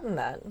forgotten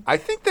that. I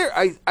think there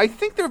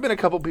have been a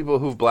couple people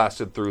who've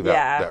blasted through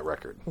that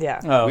record.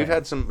 Yeah. Oh, We've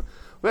had some.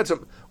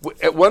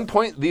 At one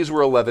point, these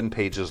were 11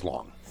 pages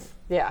long.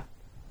 Yeah.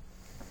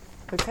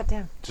 We cut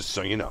down. Just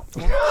so you know.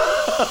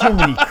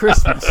 Jiminy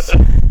Christmas.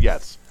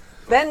 Yes.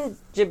 Then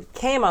Jib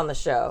came on the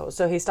show,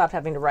 so he stopped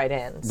having to write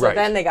in. So Right.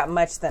 then they got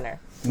much thinner.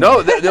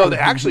 No.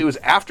 Actually, it was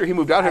after he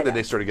moved out here that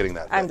they started getting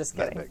that. I'm just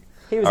that kidding. big.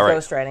 He was All right.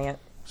 ghostwriting it.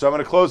 So I'm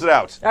going to close it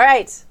out. All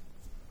right.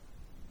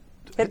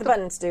 Hit the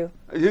button, Stu.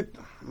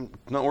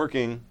 Not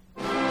working.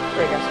 There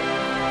you go.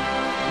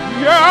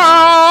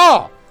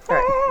 Yeah! All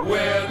right.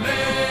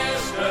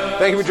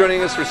 Thank you for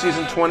joining us for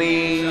season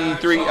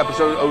 23,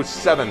 episode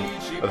 07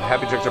 of the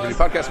Happy Jacks RPG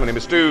podcast. My name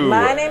is Stu.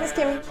 My name is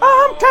Kimmy.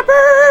 I'm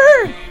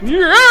Tepper.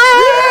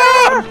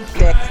 Yeah!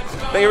 Dick.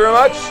 Thank you very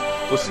much.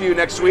 We'll see you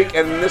next week.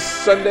 And this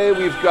Sunday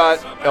we've got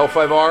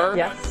L5R.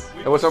 Yes.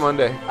 And what's on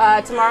Monday?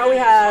 Tomorrow we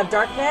have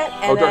Darknet,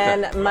 and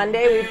then Darknet.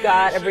 Monday we've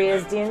got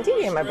Abria's D&D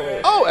game, I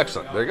believe. Oh,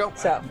 excellent. There you go.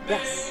 So,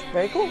 yes.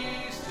 Very cool.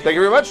 Thank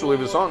you very much. We'll leave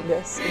the song.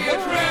 Yes.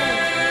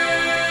 Goodbye.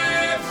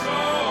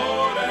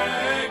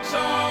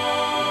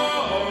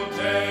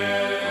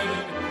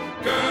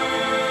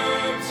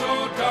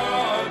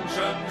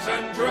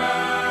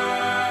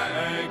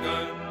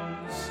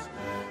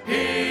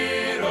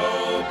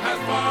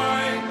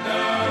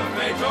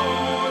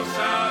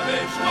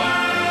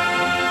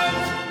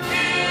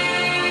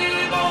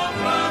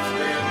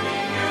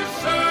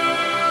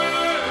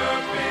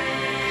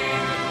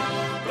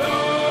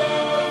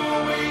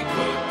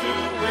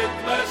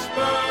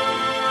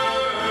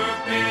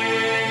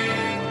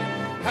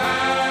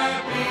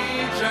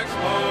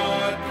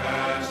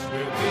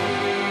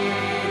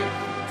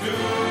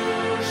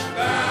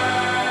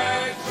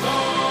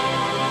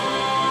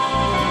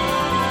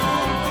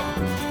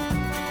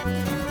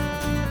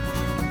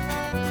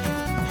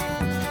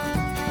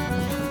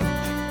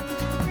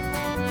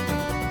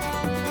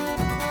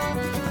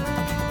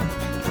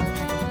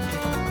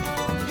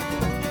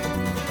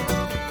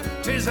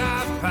 Tis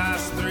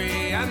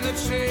 3:30 and the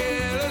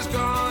chill is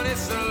gone.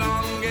 It's the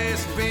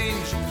longest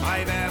binge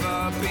I've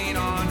ever been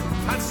on.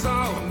 And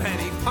so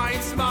many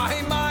pints, my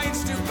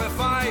mind's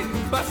stupefied.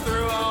 But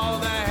through all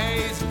the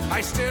haze,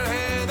 I still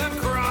hear them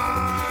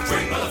cry.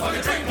 Drink,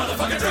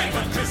 motherfucker, drink.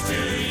 A curse to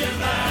your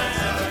lads,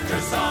 a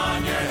curse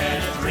on your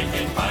head.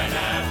 Drinking pint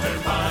after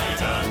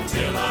pint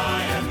until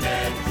I am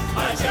dead.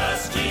 I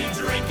just keep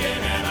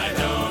drinking and I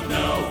don't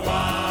know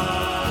why.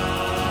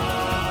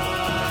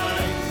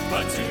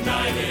 But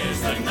tonight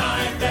is the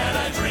night that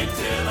I drink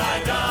till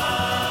I die.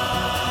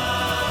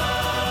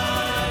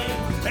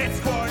 It's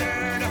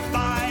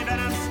 4:45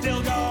 and I'm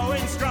still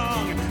going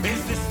strong.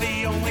 Is this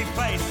the only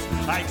place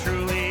I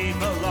truly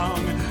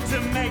belong? To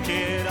make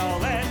it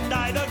all end,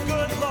 I the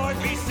good Lord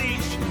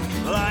beseech.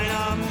 Lying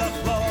on the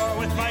floor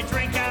with my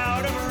drink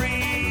out of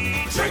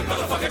reach. Drink,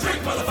 motherfucker,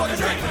 drink.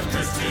 A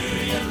curse to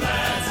you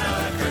lads, a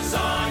curse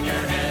on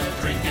your head.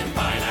 Drinking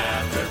pint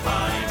after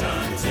pint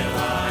until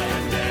I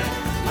am dead.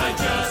 I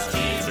just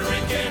keep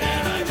drinking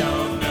and I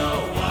don't know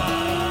why.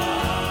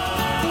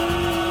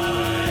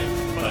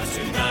 But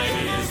tonight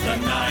is the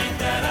night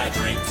that I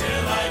drink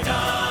till I die.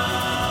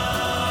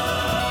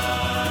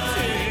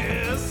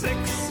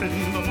 6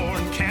 in the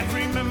morning, can't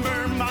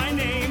remember my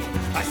name.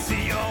 I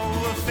see all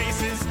the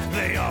faces,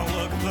 they all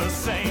look the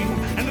same.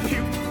 And the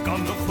puke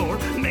on the floor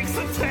makes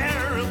a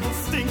terrible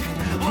stink.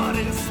 What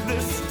is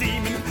this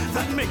demon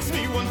that makes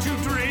me want to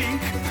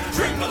drink?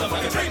 Drink,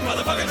 motherfucker,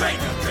 drink.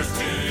 A curse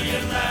to you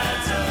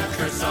lads, a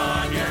curse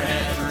on your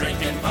head.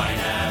 Drinking pint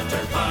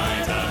after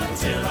pint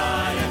until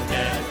I am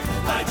dead.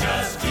 I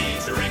just keep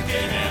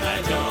drinking and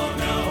I don't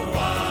know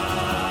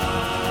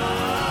why.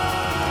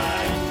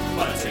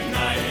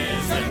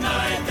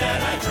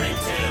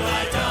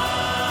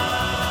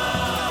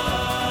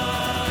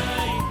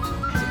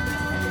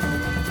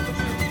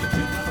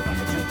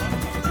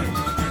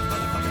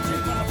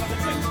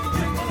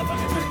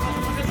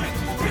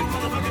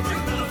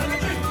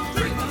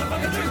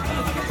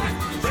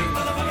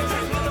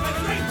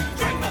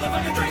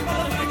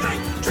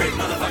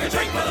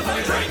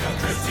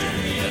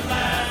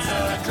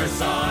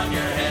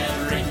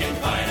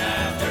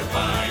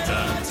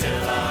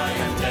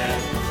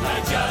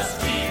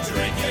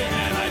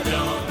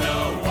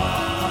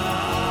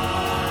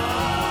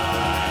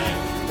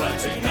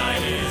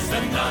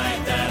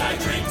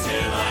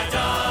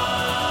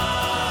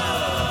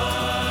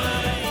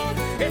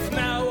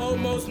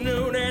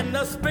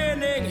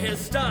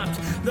 stopped.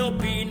 There'll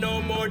be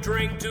no more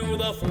drink to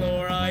the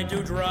floor I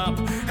do drop.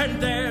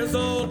 And there's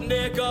old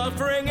Nick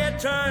offering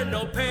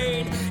eternal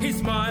pain. He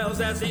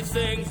smiles as he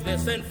sings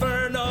this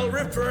infernal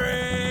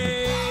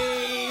refrain.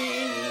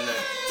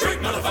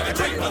 Drink, motherfucker,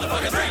 drink,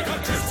 motherfucker, drink. A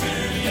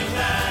Christian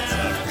lads, a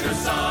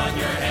curse on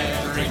your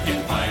head.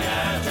 Drinking pint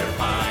after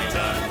pint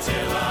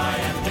until I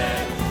am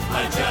dead.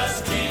 I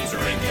just keep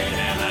drinking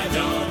and I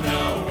don't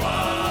know why.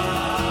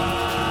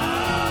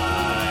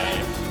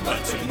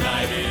 But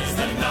tonight is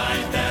the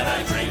night that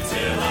I drink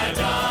till I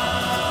die.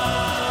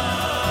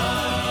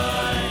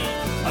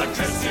 A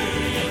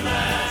Christian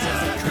lads,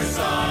 a curse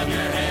on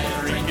your head.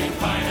 Drinking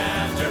pint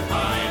after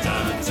pint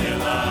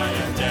until I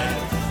am dead.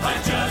 I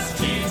just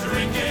keep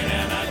drinking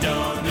and I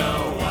don't know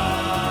why.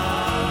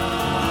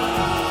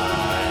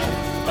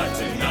 But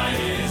tonight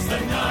is the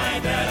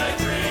night that I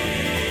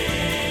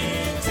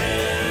drink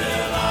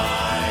till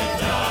I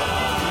die.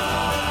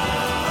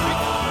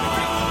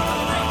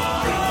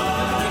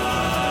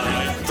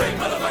 Drink,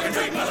 motherfucker,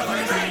 drink,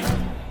 motherfucker, drink.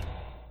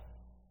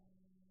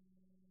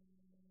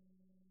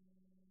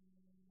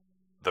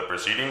 The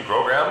preceding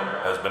program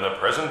has been a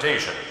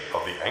presentation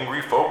of the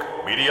Angry Folk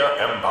Media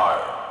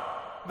Empire.